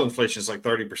at real inflation is like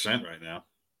 30% right now.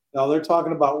 Now they're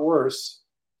talking about worse.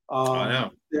 I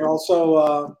know. They're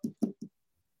also,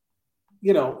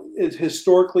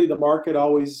 historically the market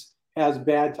always has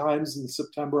bad times in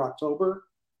September, October.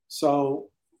 So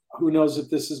who knows if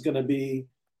this is going to be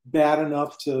bad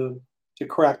enough to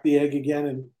crack the egg again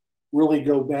and really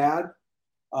go bad.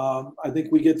 I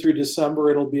think we get through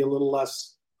December, it'll be a little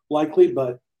less likely,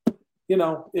 but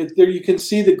there you can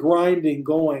see the grinding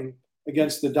going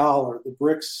against the dollar. The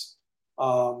BRICS,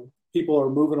 people are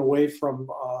moving away from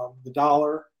the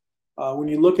dollar. When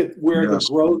you look at where the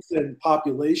growth in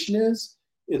population is,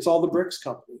 it's all the BRICS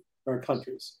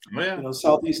countries. Oh, yeah.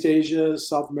 Southeast Asia,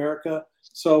 South America.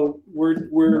 So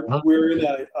we're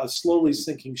in a slowly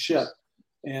sinking ship,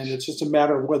 and it's just a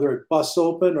matter of whether it busts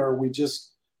open or we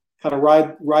just kind of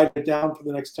ride it down for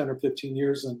the next 10 or 15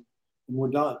 years and we're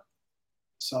done.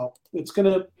 So it's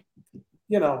gonna,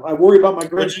 I worry about my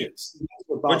grandkids.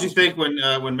 What do you think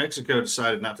when Mexico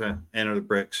decided not to enter the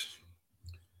BRICS?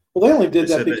 Well, they only did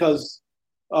that because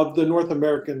of the North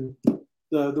American,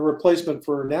 the replacement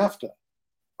for NAFTA.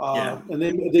 And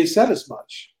they said as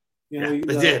much.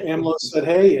 AMLO said,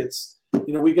 "Hey, it's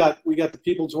we got the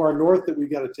people to our north that we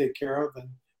got to take care of, and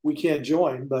we can't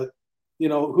join." But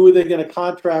who are they going to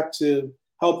contract to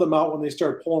help them out when they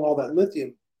start pulling all that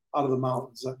lithium out of the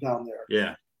mountains down there?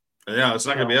 Yeah, it's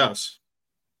not going to be us.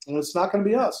 And it's not going to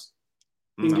be us.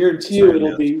 I can guarantee you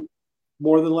it'll be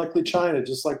more than likely China,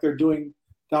 just like they're doing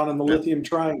down in the lithium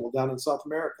triangle down in South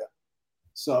America.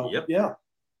 So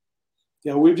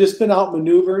we've just been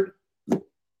outmaneuvered,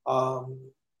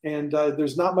 and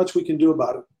there's not much we can do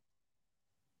about it.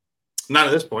 Not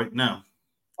at this point, no.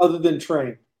 Other than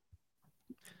train.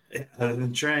 Other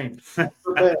than train. There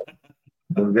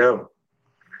we go.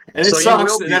 And it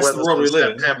sucks. That's the world we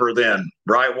live in. September then,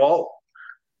 right, Walt?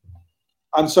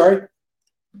 I'm sorry?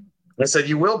 I said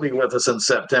you will be with us in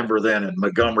September then in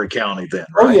Montgomery County then,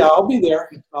 right? Oh, yeah, I'll be there.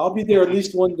 I'll be there at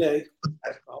least one day.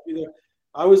 I'll be there.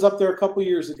 I was up there a couple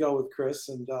years ago with Chris,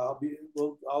 and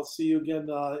I'll see you again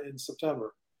in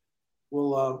September.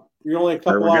 You're only a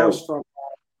couple hours from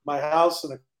my house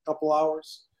and a couple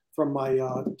hours from my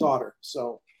daughter.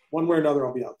 So one way or another,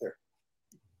 I'll be out there.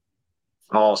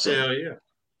 Awesome. Yeah.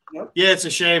 Yep. Yeah, it's a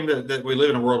shame that we live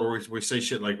in a world where we say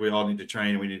shit like we all need to train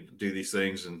and we need to do these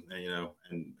things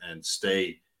and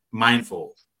stay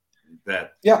mindful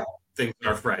that things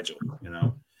are fragile,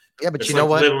 Yeah, but it's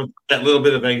what? That little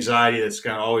bit of anxiety that's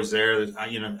kind of always there.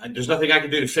 There's nothing I can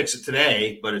do to fix it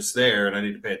today, but it's there and I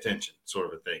need to pay attention, sort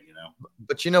of a thing,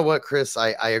 But you know what, Chris?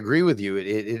 I agree with you.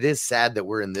 It is sad that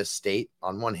we're in this state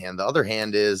on one hand. The other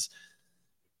hand is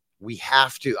we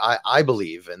have to, I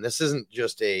believe, and this isn't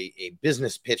just a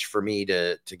business pitch for me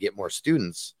to get more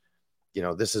students.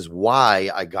 This is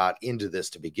why I got into this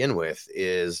to begin with,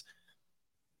 is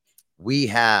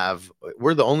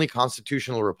we're the only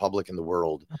constitutional republic in the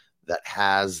world that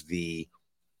has the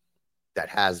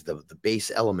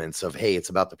base elements of, hey, it's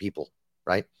about the people,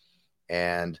 right?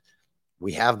 And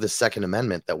we have the Second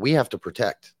Amendment that we have to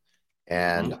protect.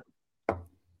 And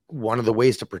one of the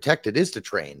ways to protect it is to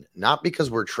train, not because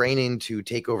we're training to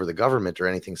take over the government or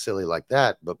anything silly like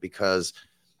that, but because,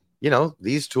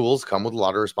 these tools come with a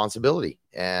lot of responsibility.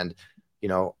 And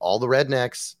all the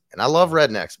rednecks, and I love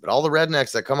rednecks, but all the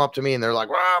rednecks that come up to me and they're like,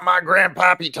 "Well, my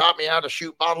grandpappy taught me how to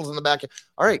shoot bottles in the back."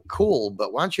 All right, cool.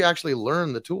 But why don't you actually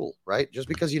learn the tool, right? Just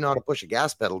because you know how to push a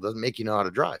gas pedal doesn't make you know how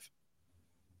to drive.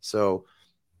 So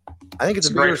I think it's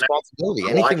a big responsibility.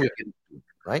 Anything we can do,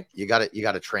 right? You got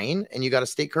to train and you got to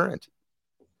stay current.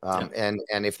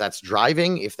 And if that's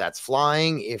driving, if that's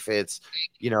flying, if it's,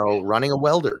 running a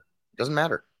welder, doesn't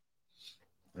matter.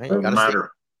 Right? Doesn't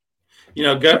matter.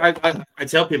 I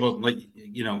tell people, like,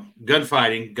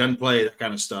 gunfighting, gunplay, that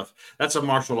kind of stuff. That's a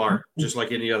martial art, just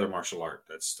like any other martial art.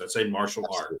 That's a martial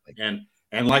art.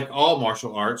 And like all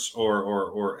martial arts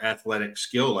or athletic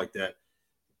skill like that,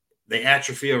 they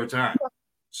atrophy over time.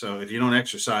 So if you don't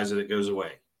exercise it, it goes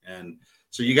away. And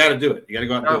so you got to do it. You got to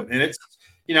go out and do it. And it's,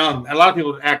 a lot of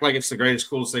people act like it's the greatest,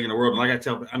 coolest thing in the world. And like I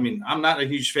tell, I'm not a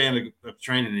huge fan of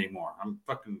training anymore. I'm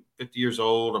fucking 50 years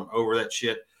old. I'm over that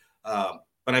shit.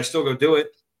 But I still go do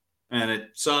it, and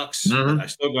it sucks. But I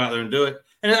still go out there and do it.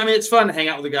 And it's fun to hang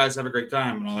out with the guys, have a great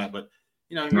time and all that. But,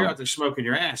 you're out there smoking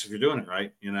your ass if you're doing it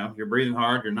right. You're breathing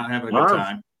hard. You're not having a good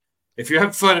time. If you're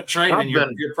having fun at training,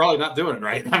 you're probably not doing it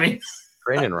right.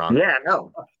 Training wrong. Yeah,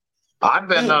 no. I've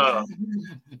been not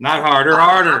harder.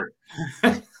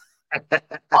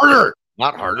 Harder,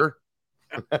 not harder.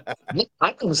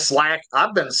 I've been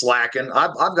slacking.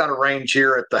 I've got a range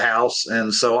here at the house,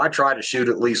 and so I try to shoot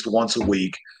at least once a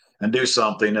week and do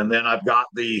something. And then I've got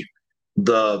the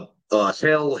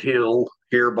Hell Hill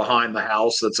here behind the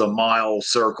house. That's a mile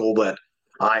circle that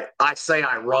I say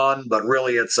I run, but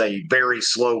really it's a very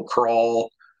slow crawl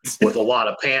with a lot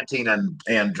of panting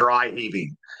and dry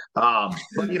heaving. But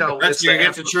that's you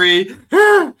get to a tree.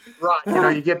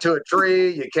 Right. You get to a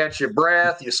tree, you catch your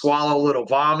breath, you swallow a little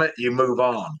vomit, you move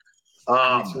on.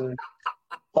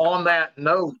 On that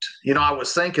note, I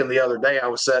was thinking the other day, I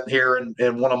was sitting here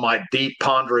in one of my deep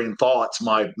pondering thoughts,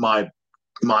 my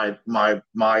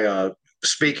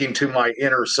speaking to my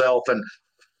inner self, and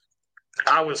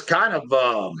I was kind of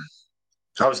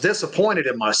I was disappointed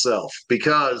in myself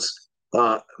because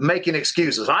making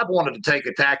excuses. I've wanted to take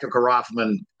a tactical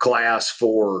rifleman class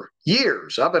for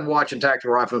years. I've been watching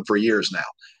tactical rifleman for years now.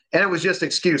 And it was just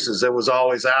excuses. It was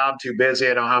always, I'm too busy.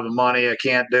 I don't have the money. I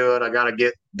can't do it. I got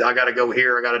to go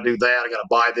here. I got to do that. I got to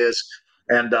buy this.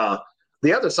 And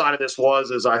the other side of this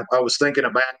is I was thinking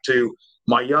back to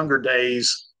my younger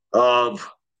days of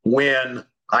when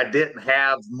I didn't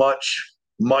have much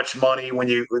money.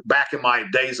 Back in my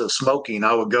days of smoking,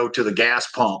 I would go to the gas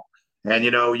pump. And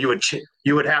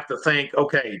you would have to think,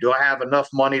 okay, do I have enough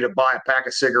money to buy a pack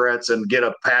of cigarettes and get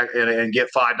a pack and get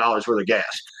 $5 worth of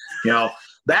gas?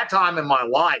 That time in my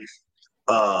life,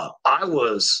 I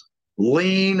was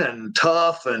lean and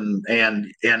tough, and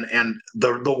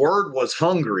the word was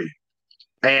hungry.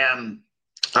 And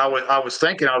I was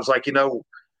thinking, I was like,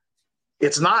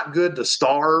 it's not good to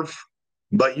starve,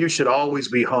 but you should always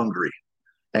be hungry.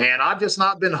 And I've just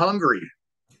not been hungry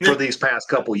for these past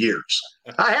couple years.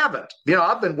 I haven't.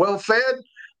 I've been well fed.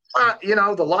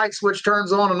 The light switch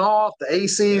turns on and off. The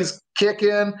AC's kick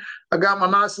in. I got my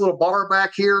nice little bar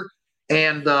back here,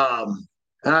 and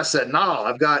I said, no,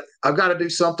 I've got to do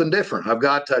something different. I've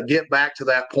got to get back to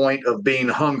that point of being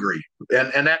hungry,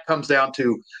 and that comes down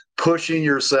to pushing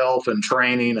yourself and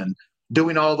training and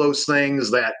doing all those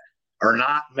things that are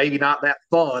maybe not that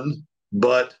fun,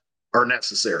 but are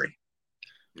necessary.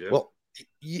 Yeah. Well,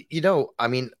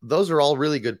 those are all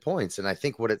really good points. And I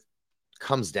think what it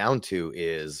comes down to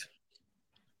is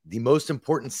the most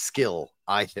important skill,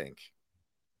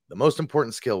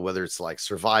 whether it's like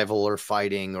survival or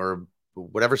fighting or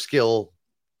whatever skill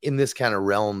in this kind of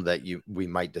realm that we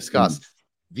might discuss,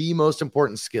 the most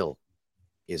important skill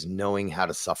is knowing how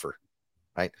to suffer,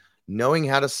 right? Knowing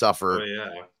how to suffer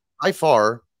by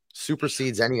far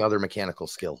supersedes any other mechanical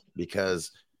skill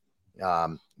because I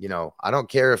don't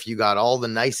care if you got all the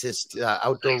nicest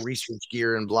outdoor research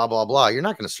gear and blah, blah, blah. You're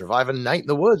not going to survive a night in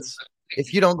the woods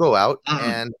if you don't go out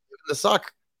and give it the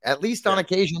suck, at least on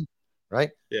occasion.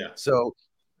 Right. Yeah. So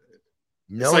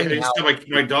knowing like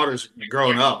my daughter's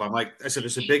growing up, I said,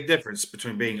 there's a big difference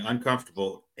between being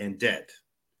uncomfortable and dead.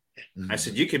 I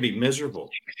said, you can be miserable.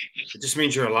 It just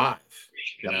means you're alive.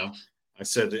 I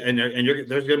said, and there's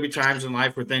going to be times in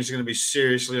life where things are going to be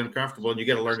seriously uncomfortable and you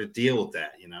got to learn to deal with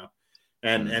that,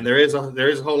 And there is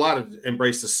a whole lot of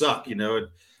embrace the suck,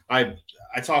 I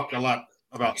talk a lot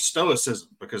about stoicism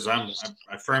because I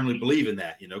firmly believe in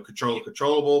that, control the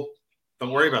controllable,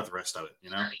 don't worry about the rest of it,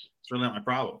 it's really not my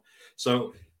problem.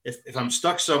 So if I'm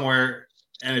stuck somewhere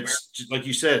and it's just, like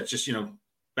you said, it's just,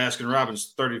 Baskin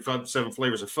Robbins 37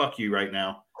 flavors of fuck you right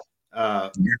now.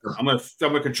 I'm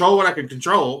gonna control what I can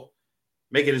control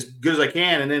make it as good as I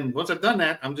can. And then once I've done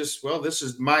that, I'm just, well, this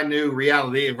is my new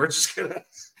reality, and we're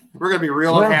gonna be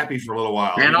real unhappy for a little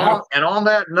while. And on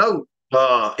that note,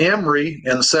 Emory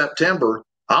in September,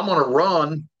 I'm gonna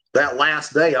run that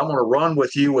last day. I'm gonna run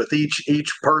with you with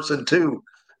each person too,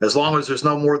 as long as there's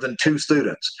no more than 2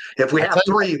 students. If we have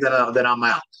 3, then I'm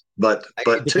out. But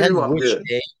 2, I'm good.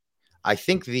 Day. I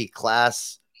think the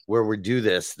class where we do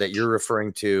this that you're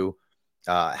referring to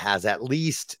has at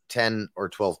least 10 or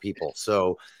 12 people.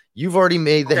 So you've already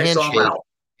made the handshake. So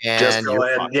just go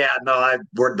ahead. Yeah, no,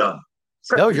 we're done.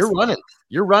 No, you're running.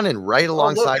 You're running right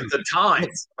alongside. Look at the time.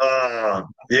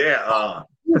 Yeah.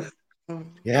 Look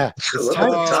at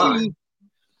the time.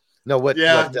 No, what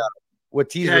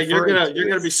T's you're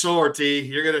gonna be sore, T.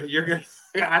 You're gonna.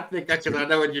 I think that's because I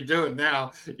know what you're doing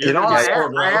now.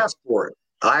 I asked for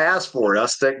it. I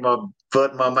stick my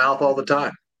foot in my mouth all the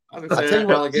time. I'm gonna say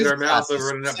that get our mouth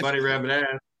over in that bunny rabbit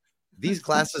ass. These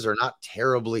classes are not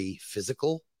terribly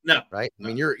physical. No. Right? I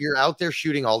mean, you're out there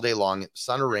shooting all day long,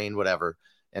 sun or rain, whatever.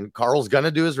 And Carl's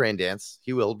gonna do his rain dance.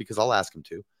 He will, because I'll ask him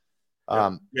to.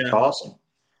 Awesome.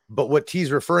 But what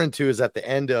T's referring to is at the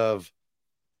end of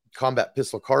combat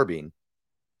pistol carbine,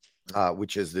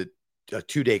 which is a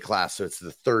 2-day class. So it's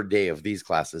the 3rd day of these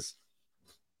classes.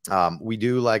 We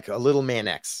do like a little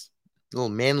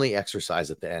manly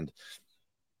exercise at the end.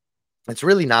 It's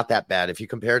really not that bad. If you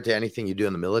compare it to anything you do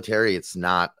in the military, it's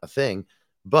not a thing.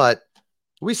 But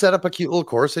we set up a cute little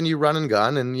course and you run and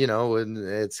gun, and and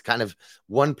it's kind of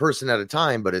one person at a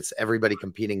time, but it's everybody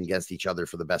competing against each other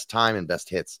for the best time and best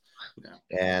hits.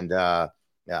 And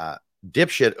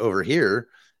dipshit over here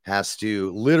has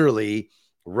to literally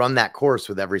run that course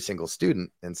with every single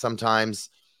student. And sometimes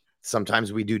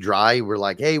we do dry. We're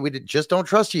like, hey, just don't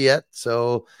trust you yet.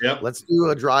 So let's do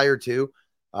a dry or 2.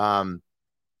 And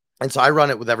so I run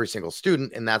it with every single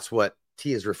student, and that's what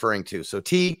T is referring to. So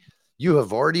T, you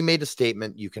have already made a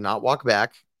statement. You cannot walk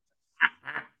back,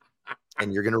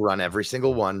 and you're going to run every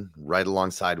single one right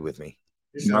alongside with me.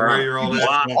 All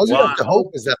you have to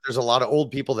hope is that there's a lot of old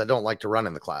people that don't like to run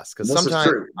in the class, because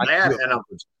sometimes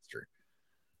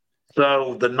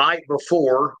so the night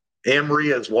before, Emory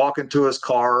is walking to his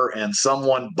car and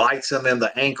someone bites him in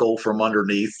the ankle from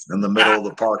underneath in the middle of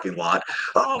the parking lot.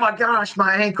 Oh my gosh,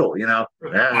 my ankle,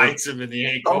 bites him in the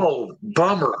ankle. Oh,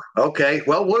 bummer. Okay.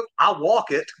 Well, I'll walk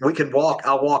it.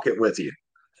 I'll walk it with you.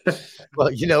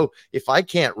 Well, if I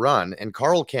can't run and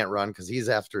Carl can't run because he's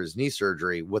after his knee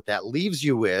surgery, what that leaves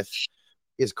you with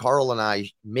is Carl and I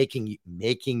making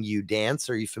you dance.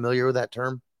 Are you familiar with that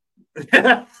term?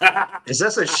 Is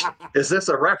this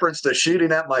a reference to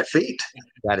shooting at my feet?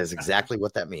 That is exactly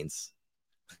what that means.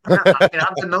 I mean,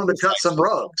 I've been known to cut some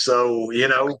rugs, so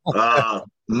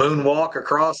moonwalk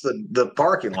across the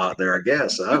parking lot there. I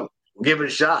guess we'll give it a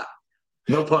shot.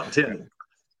 No pun intended.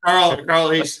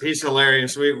 Carl, he's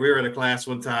hilarious. We were in a class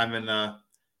one time, and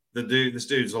this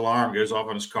dude's alarm goes off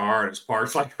on his car, and it's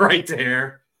parked like right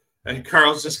there. And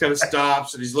Carl's just kind of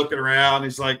stops, and he's looking around.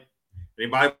 He's like,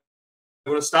 "Anybody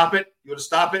want to stop it? You want to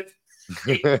stop it?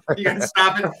 You got to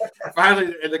stop it."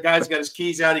 Finally, and the guy's got his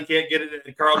keys out. He can't get it.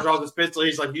 And Carl draws his pistol.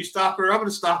 He's like, "You stop her. I'm going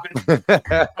to stop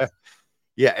it."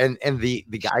 Yeah, and the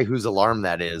guy whose alarm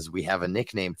that is, we have a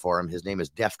nickname for him. His name is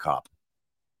Deaf Cop,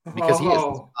 because he is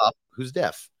a cop who's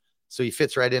deaf. So he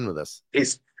fits right in with us.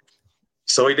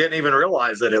 So he didn't even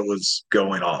realize that it was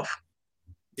going off.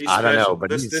 I don't know, but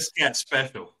this cat's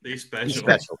special. He's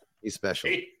special.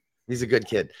 He's a good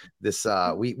kid. This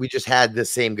we just had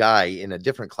this same guy in a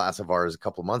different class of ours a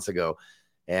couple months ago,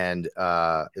 and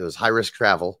it was high risk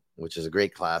travel, which is a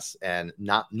great class, and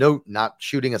not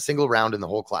shooting a single round in the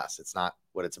whole class. It's not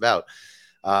what it's about.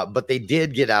 But they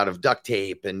did get out of duct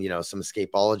tape and some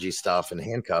escapology stuff and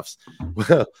handcuffs.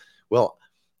 Well,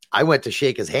 I went to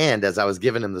shake his hand as I was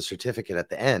giving him the certificate at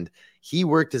the end. He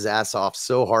worked his ass off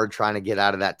so hard trying to get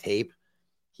out of that tape.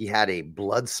 He had a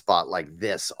blood spot like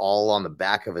this all on the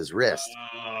back of his wrist.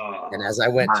 And as I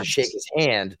went to shake his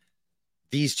hand,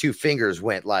 these 2 fingers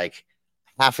went like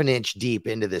half an inch deep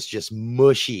into this just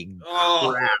mushy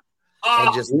crap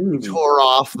and just tore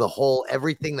off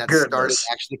everything that started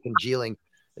actually congealing.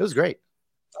 It was great.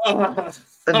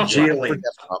 Congealing.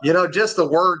 Just the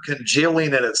word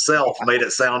congealing in itself made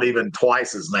it sound even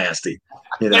twice as nasty.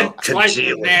 Twice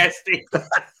as nasty.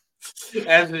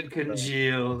 As it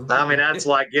congealed. I mean, that's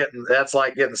like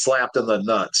getting slapped in the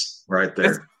nuts right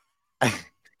there.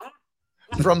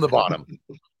 From the bottom.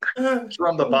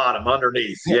 From the bottom,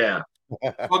 underneath. Yeah.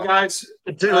 Well, guys,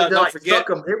 dude, don't forget.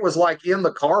 It was like in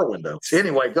the car window.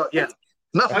 Anyway, go. Yeah.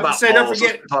 Enough about balls. Don't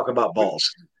forget. Let's talk about balls.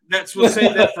 We'll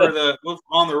save that for the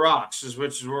On the Rocks,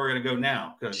 which is where we're going to go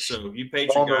now. So you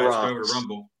Patreon guys go over to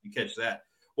Rumble, you catch that.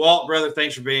 Walt, brother,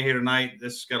 thanks for being here tonight.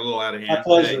 This got a little out of hand. My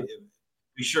pleasure.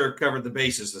 We sure covered the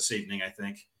bases this evening, I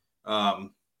think. I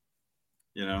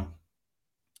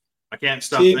can't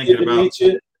stop thinking about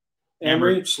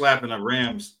Emery slapping a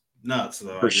Rams nuts,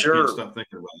 though. For sure. Can't stop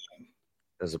thinking about that.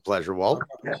 It was a pleasure, Walt.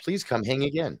 Please come hang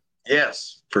again.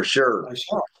 Yes, for sure.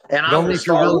 And I will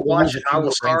start watching. I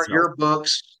will start your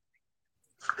books.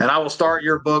 And I will start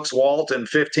your books, Walt, in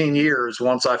 15 years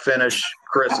once I finish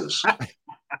Chris's.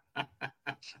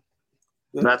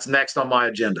 That's next on my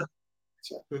agenda.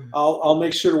 I'll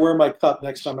make sure to wear my cup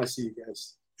next time I see you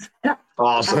guys.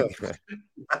 Awesome.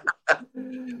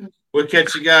 We'll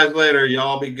catch you guys later.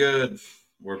 Y'all be good.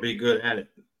 Or be good at it.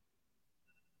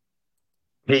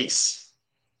 Peace.